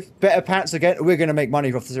grade, though. Better pants again. We're going to make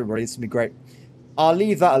money off this, everybody. It's going to be great. I'll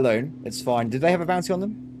leave that alone. It's fine. Did they have a bounty on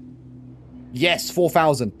them? Yes,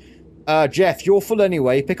 4,000. Jeff, you're full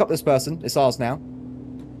anyway. Pick up this person. It's ours now.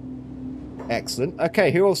 Excellent.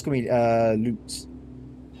 Okay, who else can we loot?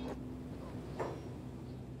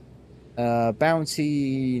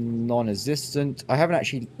 Bounty non-existent. I haven't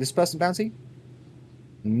actually... This person bounty?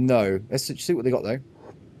 No. Let's see what they got, though.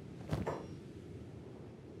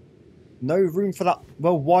 No room for that.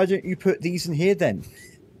 Well, why don't you put these in here, then?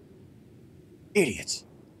 Idiot.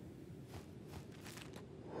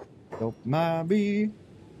 Don't mind me.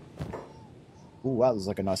 Ooh, that was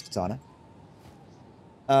like a nice katana.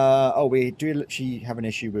 Oh, we do literally have an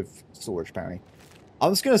issue with storage, apparently.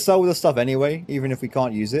 I'm just going to sell this stuff anyway, even if we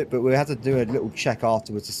can't use it, but we'll have to do a little check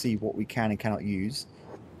afterwards to see what we can and cannot use.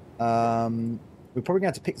 We're probably going to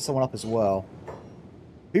have to pick someone up as well.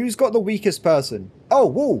 Who's got the weakest person? Oh,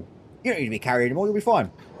 whoa! You don't need to be carried anymore, you'll be fine.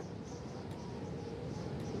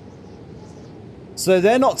 So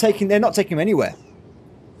they're not taking them anywhere.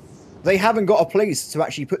 They haven't got a place to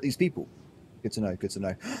actually put these people. Good to know, good to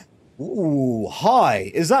know. Ooh,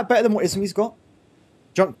 hi. Is that better than what Izmi's got?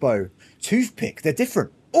 Junk bow. Toothpick. They're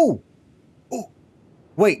different. Ooh. Ooh.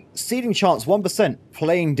 Wait. Stealing chance 1%.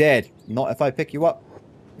 Playing dead. Not if I pick you up.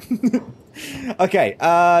 Okay.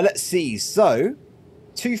 Let's see. So,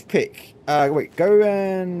 toothpick. Wait. Go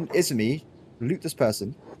and Izmi. Loot this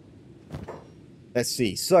person. Let's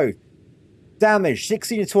see. So, damage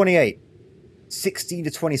 16 to 28. 16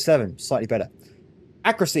 to 27. Slightly better.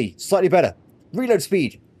 Accuracy. Slightly better. Reload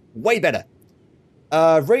speed. Way better.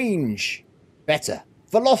 Range. Better.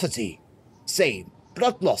 Velocity. Same.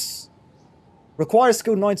 Blood loss. Requires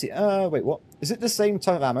skill 90. Wait, what? Is it the same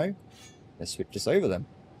type of ammo? Let's switch this over then.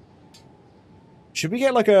 Should we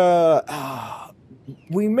get like a...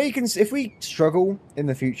 we may... If we struggle in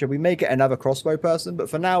the future, we may get another crossbow person, but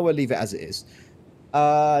for now, we'll leave it as it is.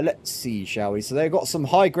 Let's see, shall we? So they've got some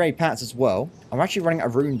high-grade pants as well. I'm actually running out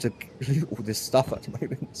of room to loot all this stuff at the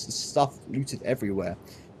moment. This is stuff looted everywhere.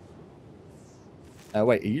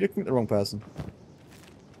 Wait, are you looking at the wrong person?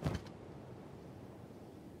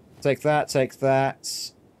 Take that, take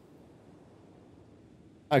that.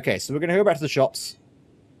 Okay, so we're going to go back to the shops.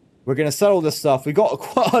 We're going to sell all this stuff. We've got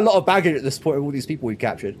quite a lot of baggage at this point with all these people we've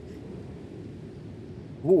captured.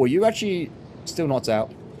 Oh, are you actually still knocked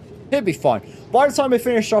out? He'll be fine. By the time we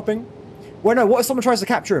finish shopping... Well, no, what if someone tries to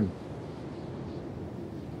capture him?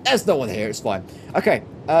 There's no one here, it's fine. Okay,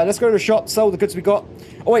 let's go to the shop, sell the goods we got.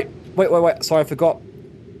 Oh, wait. Sorry, I forgot.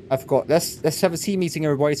 Let's have a team meeting,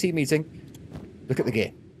 everybody. Team meeting. Look at the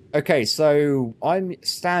gear. Okay, so I'm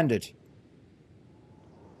standard.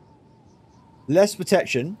 Less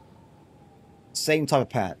protection. Same type of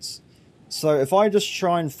pants. So if I just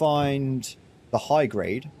try and find the high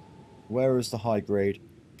grade. Where is the high grade?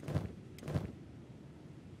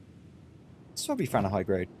 That's why we found a high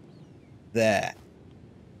grade. There.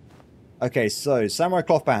 Okay, so samurai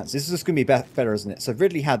cloth pants. This is just going to be better, isn't it? So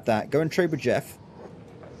Ridley had that. Go and trade with Jeff.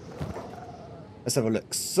 Let's have a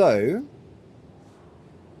look. So,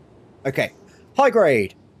 okay. High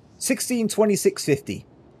grade. 1626.50.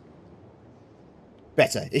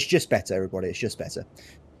 Better. It's just better, everybody. It's just better.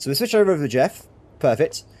 So we switch over to Jeff.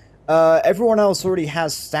 Perfect. Everyone else already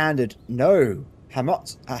has standard. No.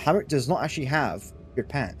 Hammock does not actually have good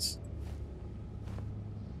pants.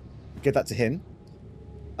 Give that to him.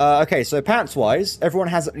 Okay, so pants-wise, everyone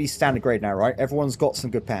has at least standard grade now, right? Everyone's got some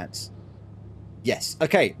good pants. Yes.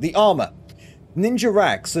 Okay, the armor. Ninja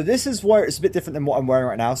rag. So this is where it's a bit different than what I'm wearing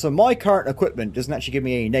right now. So my current equipment doesn't actually give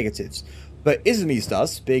me any negatives. But Izumi's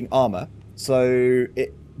does, being armor. So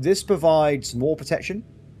this provides more protection.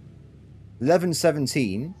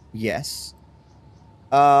 1117, yes.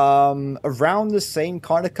 Around the same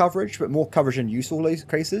kind of coverage, but more coverage in useful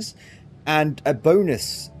cases. And a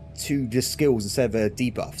bonus to the skills instead of a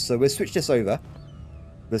debuff. So we'll switch this over.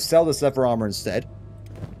 We'll sell this leather armor instead.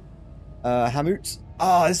 Hamut.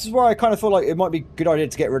 This is where I kind of feel like it might be a good idea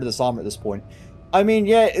to get rid of this armor at this point. I mean,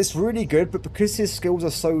 yeah, it's really good, but because his skills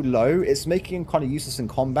are so low, it's making him kind of useless in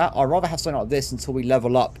combat. I'd rather have something like this until we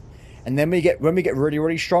level up. And then when we get really,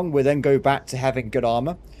 really strong, we'll then go back to having good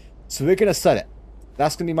armor. So we're going to sell it.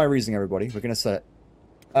 That's going to be my reasoning, everybody. We're going to sell it.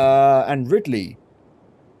 And Ridley,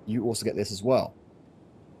 you also get this as well.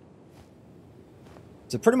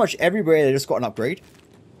 So pretty much everywhere they just got an upgrade.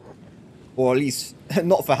 Or at least,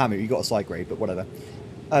 not for Hammer, you got a side grade, but whatever.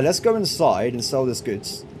 Let's go inside and sell this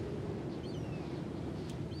goods.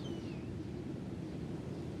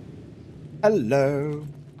 Hello.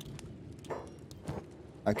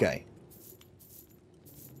 Okay.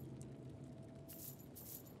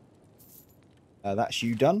 That's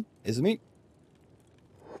you done, isn't it?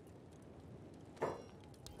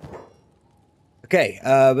 Okay,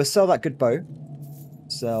 we'll sell that good bow.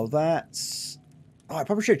 Sell that. Oh, I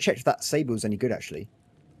probably should have checked if that saber was any good, actually.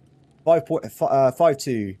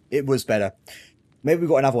 5.52. It was better. Maybe we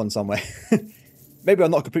got another one somewhere. Maybe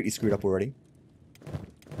I'm not completely screwed up already.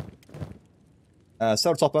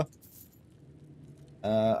 Sell topper.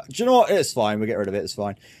 Do you know what? It's fine. We'll get rid of it. It's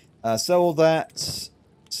fine. Sell that.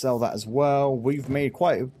 Sell that as well. We've made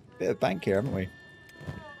quite a bit of bank here, haven't we?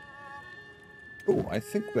 Oh, I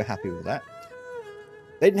think we're happy with that.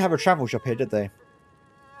 They didn't have a travel shop here, did they?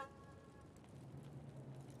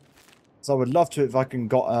 So I would love to if I can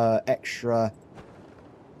got extra...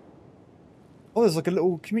 Oh, there's like a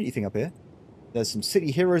little community thing up here. There's some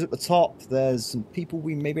city heroes at the top. There's some people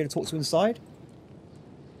we may be able to talk to inside.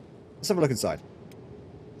 Let's have a look inside.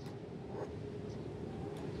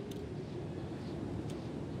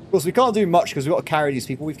 Of course, we can't do much because we've got to carry these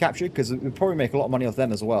people we've captured because we'll probably make a lot of money off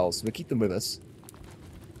them as well. So we'll keep them with us.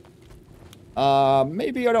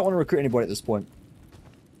 Maybe I don't want to recruit anybody at this point.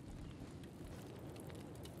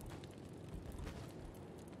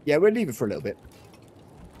 Yeah, we'll leave it for a little bit.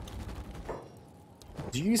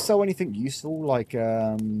 Do you sell anything useful? Like,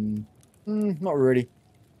 not really.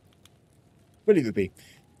 We'll leave it be.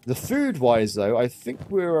 The food-wise, though, I think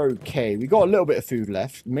we're okay. We got a little bit of food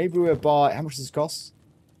left. Maybe we'll buy... How much does this cost?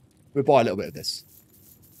 We'll buy a little bit of this.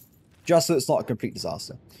 Just so it's not a complete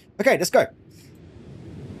disaster. Okay, let's go.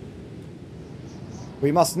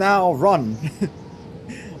 We must now run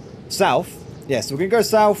south. Yeah, so we're going to go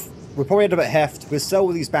south. We'll probably end up at Heft. We'll sell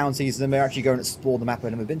all these bounties, and then we're actually going to explore the map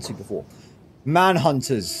I've never been to before.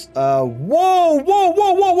 Manhunters. Whoa, whoa, whoa,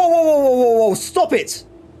 whoa, whoa, whoa, whoa, whoa, whoa, stop it!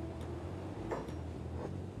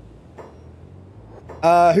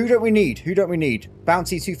 Who don't we need? Who don't we need?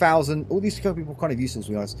 Bounty 2000. All these people are kind of useless,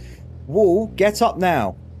 to be honest. Wall, get up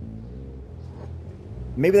now.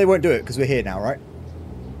 Maybe they won't do it because we're here now, right?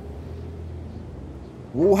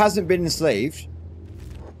 Wall hasn't been enslaved.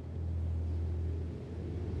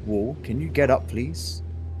 Wall, can you get up, please?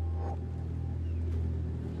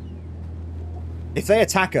 If they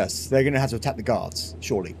attack us, they're going to have to attack the guards,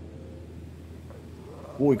 surely.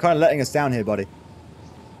 Wall, you're kind of letting us down here, buddy.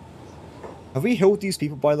 Have we healed these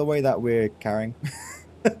people, by the way, that we're carrying?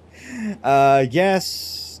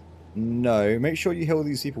 Yes. No. Make sure you heal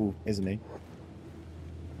these people, isn't he?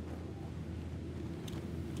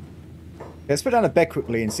 Let's put down a bed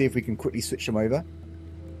quickly and see if we can quickly switch them over.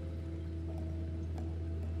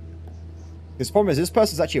 This problem is this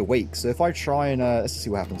person's actually awake, so if I try and... let's see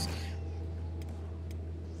what happens.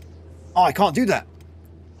 Oh, I can't do that!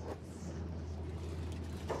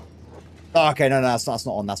 Oh, okay, no, that's not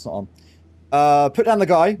on, that's not on. Put down the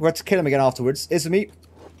guy. We'll have to kill him again afterwards. Izumi.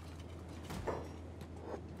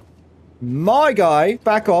 My guy.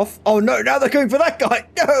 Back off. Oh, no. Now they're going for that guy.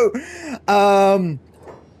 No.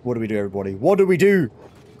 What do we do, everybody? What do we do?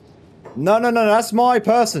 No, no, no, that's my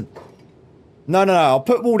person. No, no, no, I'll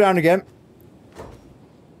put wall down again.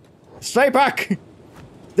 Stay back.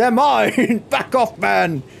 They're mine. Back off,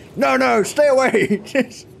 man. No, no, stay away.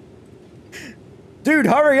 Dude,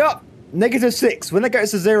 hurry up. -6. When it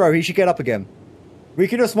gets to 0, he should get up again. We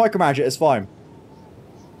can just micromanage it, it's fine.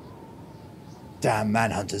 Damn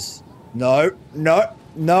manhunters. No, no,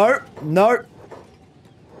 no, no.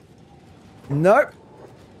 No.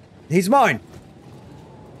 He's mine.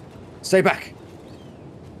 Stay back.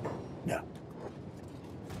 No.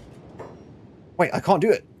 Wait, I can't do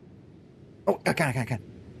it. Oh, I can.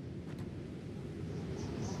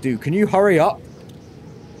 Dude, can you hurry up?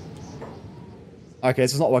 Okay,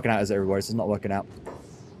 this is not working out, is it, everybody? This is not working out.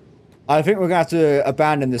 I think we're going to have to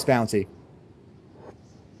abandon this bounty.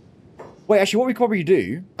 Wait, actually, what we could probably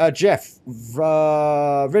do... Jeff,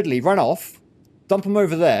 Ridley, run off. Dump them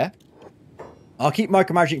over there. I'll keep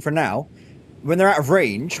micromanaging for now. When they're out of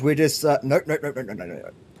range, we're just... No.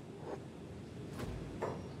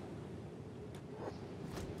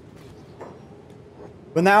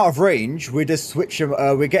 When they're out of range, we just switch them.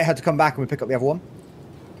 We get her to come back and we pick up the other one.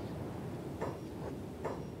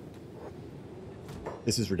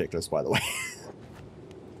 This is ridiculous, by the way.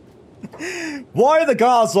 Why are the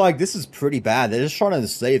guards like, this is pretty bad? They're just trying to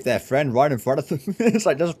save their friend right in front of them. It's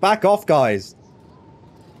like, just back off, guys.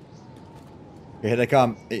 Here they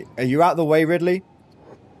come. Are you out of the way, Ridley?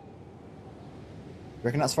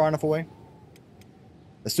 Reckon that's far enough away?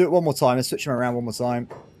 Let's do it one more time. Let's switch them around one more time.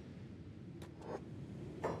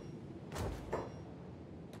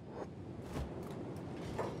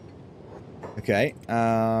 Okay,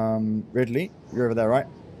 Ridley, you're over there, right?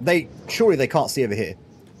 Surely they can't see over here.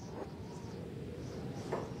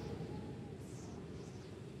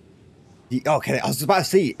 Okay, I was about to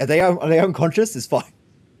see. Are they unconscious? It's fine.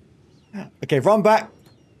 Okay, run back.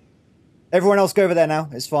 Everyone else go over there now.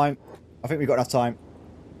 It's fine. I think we've got enough time.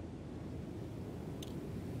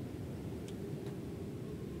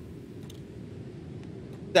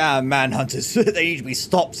 Damn manhunters. They need to be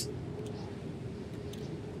stopped.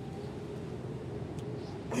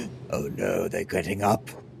 Oh no, they're getting up.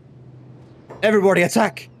 Everybody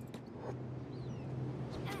attack!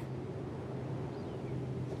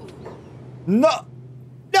 No!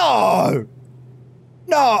 No!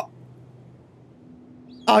 No!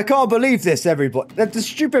 I can't believe this, everybody. They're the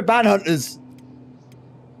stupid manhunters.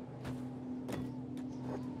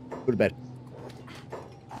 Go to bed.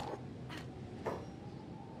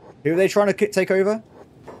 Who are they trying to take over?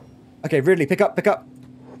 Okay, Ridley, pick up.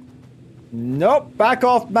 Nope, back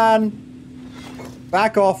off, man.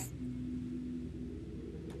 Back off.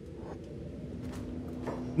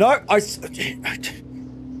 No,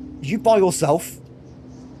 you by yourself.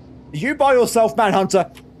 You by yourself, Manhunter.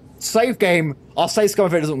 Save game. I'll say scum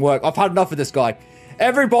if it doesn't work. I've had enough of this guy.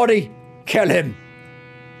 Everybody, kill him.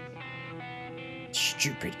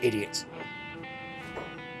 Stupid idiots.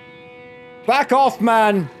 Back off,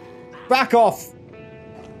 man. Back off.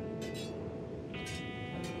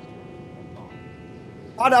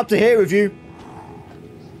 I'm up to here with you.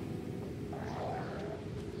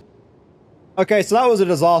 Okay, so that was a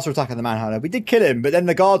disaster attack on the Manhunter. We did kill him, but then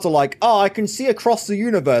the guards are like, oh, I can see across the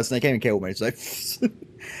universe, and they came and killed me, so...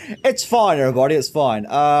 It's fine, everybody, it's fine.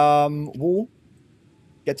 Wall.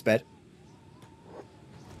 Get to bed.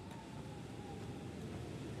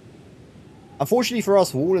 Unfortunately for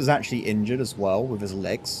us, Wall is actually injured as well, with his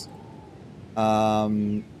legs.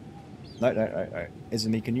 No.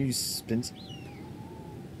 Izumi, can you sprint?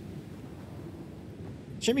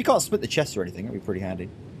 Shame you can't split the chest or anything, that'd be pretty handy.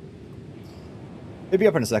 He'll be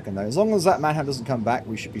up in a second, though. As long as that Manhunt doesn't come back,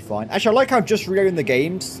 we should be fine. Actually, I like how just reloading the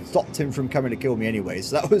game stopped him from coming to kill me anyway,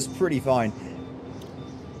 so that was pretty fine.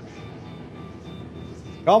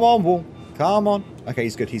 Come on, Wall. Come on. Okay,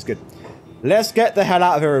 he's good, he's good. Let's get the hell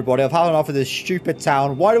out of here, everybody. I've had enough of this stupid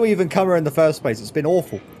town. Why do we even come here in the first place? It's been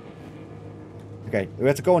awful. Okay, we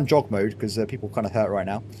have to go on jog mode, because people are kind of hurt right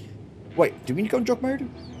now. Wait, do we need to go on jog mode?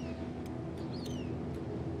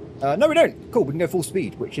 No, we don't. Cool, we can go full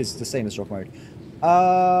speed, which is the same as jog mode.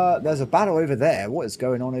 There's a battle over there. What is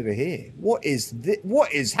going on over here? What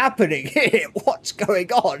is happening here? What's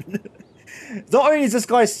going on? Not only is this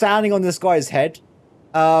guy standing on this guy's head,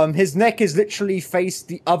 his neck is literally faced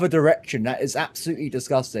the other direction. That is absolutely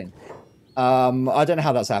disgusting. I don't know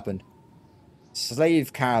how that's happened.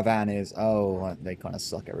 Slave caravan is... Oh, they kind of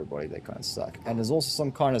suck, everybody. They kind of suck. And there's also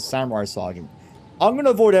some kind of samurai sergeant. I'm going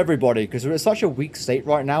to avoid everybody because we're in such a weak state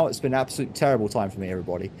right now. It's been an absolute terrible time for me,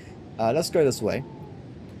 everybody. Let's go this way.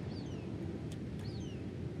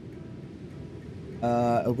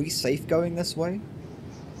 Are we safe going this way?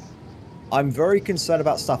 I'm very concerned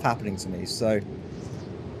about stuff happening to me, so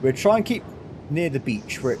we'll try and keep near the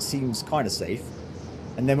beach where it seems kind of safe.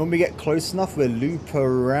 And then when we get close enough, we'll loop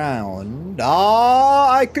around.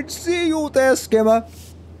 Ah, I can see you there, Skimmer.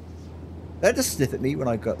 They just sniff at me when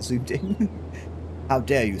I got zoomed in. How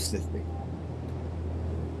dare you sniff me?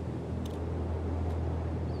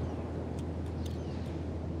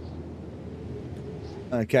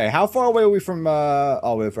 Okay, how far away are we from,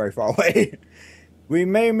 oh, we're very far away. We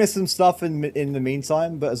may miss some stuff in the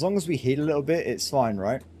meantime, but as long as we hit a little bit, it's fine,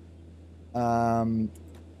 right?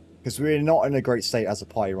 Because we're not in a great state as a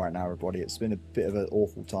party right now, everybody. It's been a bit of an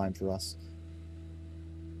awful time for us.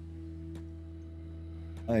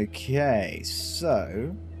 Okay,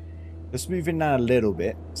 so let's move in now a little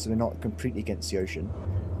bit, so we're not completely against the ocean.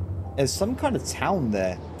 There's some kind of town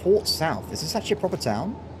there. Port South. Is this actually a proper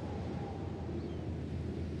town?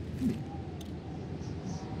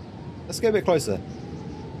 Let's go a bit closer.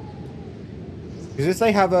 Because if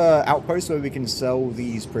they have an outpost where we can sell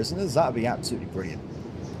these prisoners, that would be absolutely brilliant.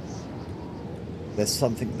 There's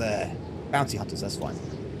something there. Bounty hunters, that's fine.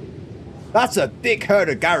 That's a big herd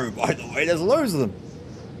of Garu, by the way. There's loads of them.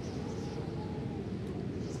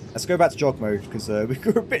 Let's go back to jog mode, because we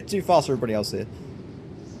go a bit too fast for everybody else here.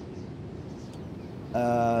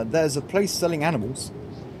 There's a place selling animals.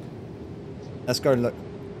 Let's go and look.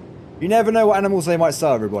 You never know what animals they might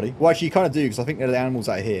sell, everybody. Well, actually, you kind of do, because I think they're the animals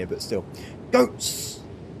out here, but still. Goats!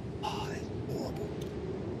 Oh, they're horrible.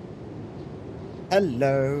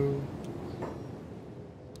 Hello.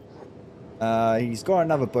 He's got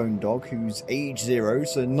another bone dog who's age 0,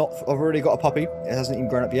 so not. I've already got a puppy. It hasn't even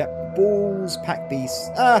grown up yet. Bulls, pack beasts.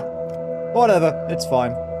 Ah, whatever. It's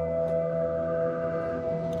fine.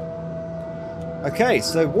 Okay,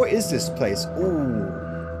 so what is this place? Ooh,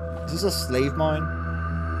 is this a slave mine?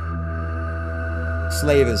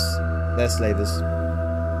 Slavers. They're slavers.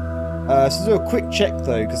 So do a quick check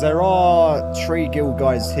though, because there are trade guild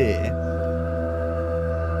guys here.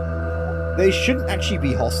 They shouldn't actually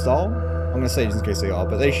be hostile. I'm going to say just in case they are,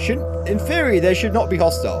 but they shouldn't. In theory, they should not be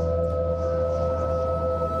hostile.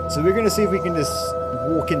 So we're going to see if we can just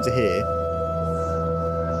walk into here.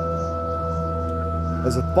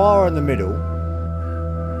 There's a bar in the middle.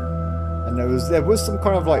 And there was some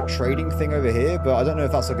kind of like trading thing over here, but I don't know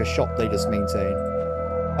if that's like a shop they just maintain.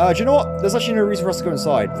 Do you know what? There's actually no reason for us to go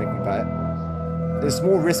inside, thinking about it. It's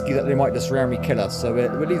more risky that they might just randomly kill us, so we'll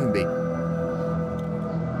leave them be.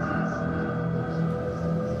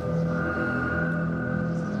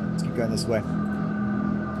 Let's keep going this way.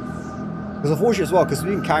 Because unfortunately as well, because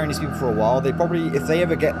we've been carrying these people for a while, they probably, if they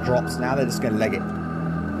ever get dropped now, they're just going to leg it.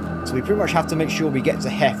 So we pretty much have to make sure we get to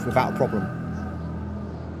Hef without a problem.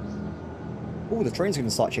 Oh, the train's going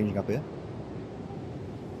to start changing up here.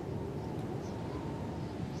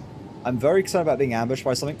 I'm very excited about being ambushed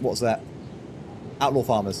by something. What's that? Outlaw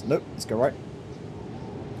farmers. Nope, let's go right.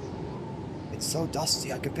 It's so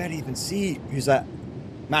dusty, I could barely even see. Who's that?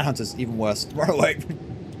 Manhunters, even worse. Run away.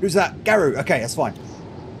 Who's that? Garu. Okay, that's fine.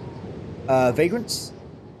 Vagrants?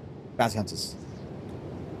 Bounty hunters.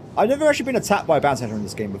 I've never actually been attacked by a bounty hunter in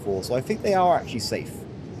this game before, so I think they are actually safe.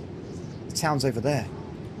 The town's over there.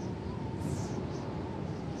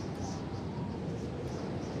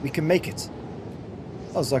 We can make it.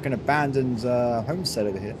 Oh, it's like an abandoned homestead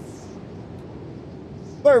over here.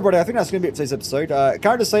 Well, everybody, I think that's going to be it for today's episode.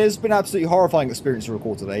 Can I just say, it's been an absolutely horrifying experience to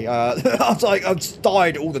record today. I've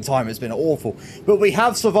died all the time. It's been awful. But we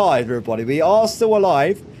have survived, everybody. We are still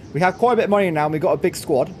alive. We have quite a bit of money now, and we've got a big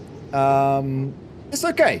squad. It's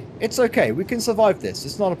okay. It's okay. We can survive this.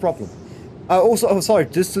 It's not a problem. Also, oh, sorry,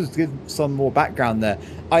 just to give some more background there.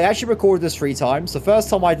 I actually recorded this 3 times. The first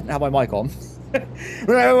time I didn't have my mic on. wait,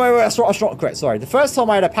 that's not correct. Sorry. The first time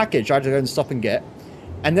I had a package, I had to go and stop and get.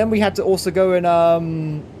 And then we had to also go and,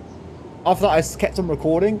 after that, I kept on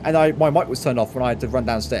recording, and my mic was turned off when I had to run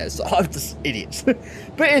downstairs. So I'm just idiot.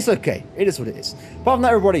 But it's okay. It is what it is. Apart from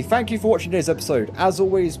that, everybody, thank you for watching today's episode. As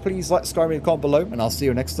always, please like, subscribe, and comment below, and I'll see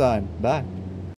you next time. Bye.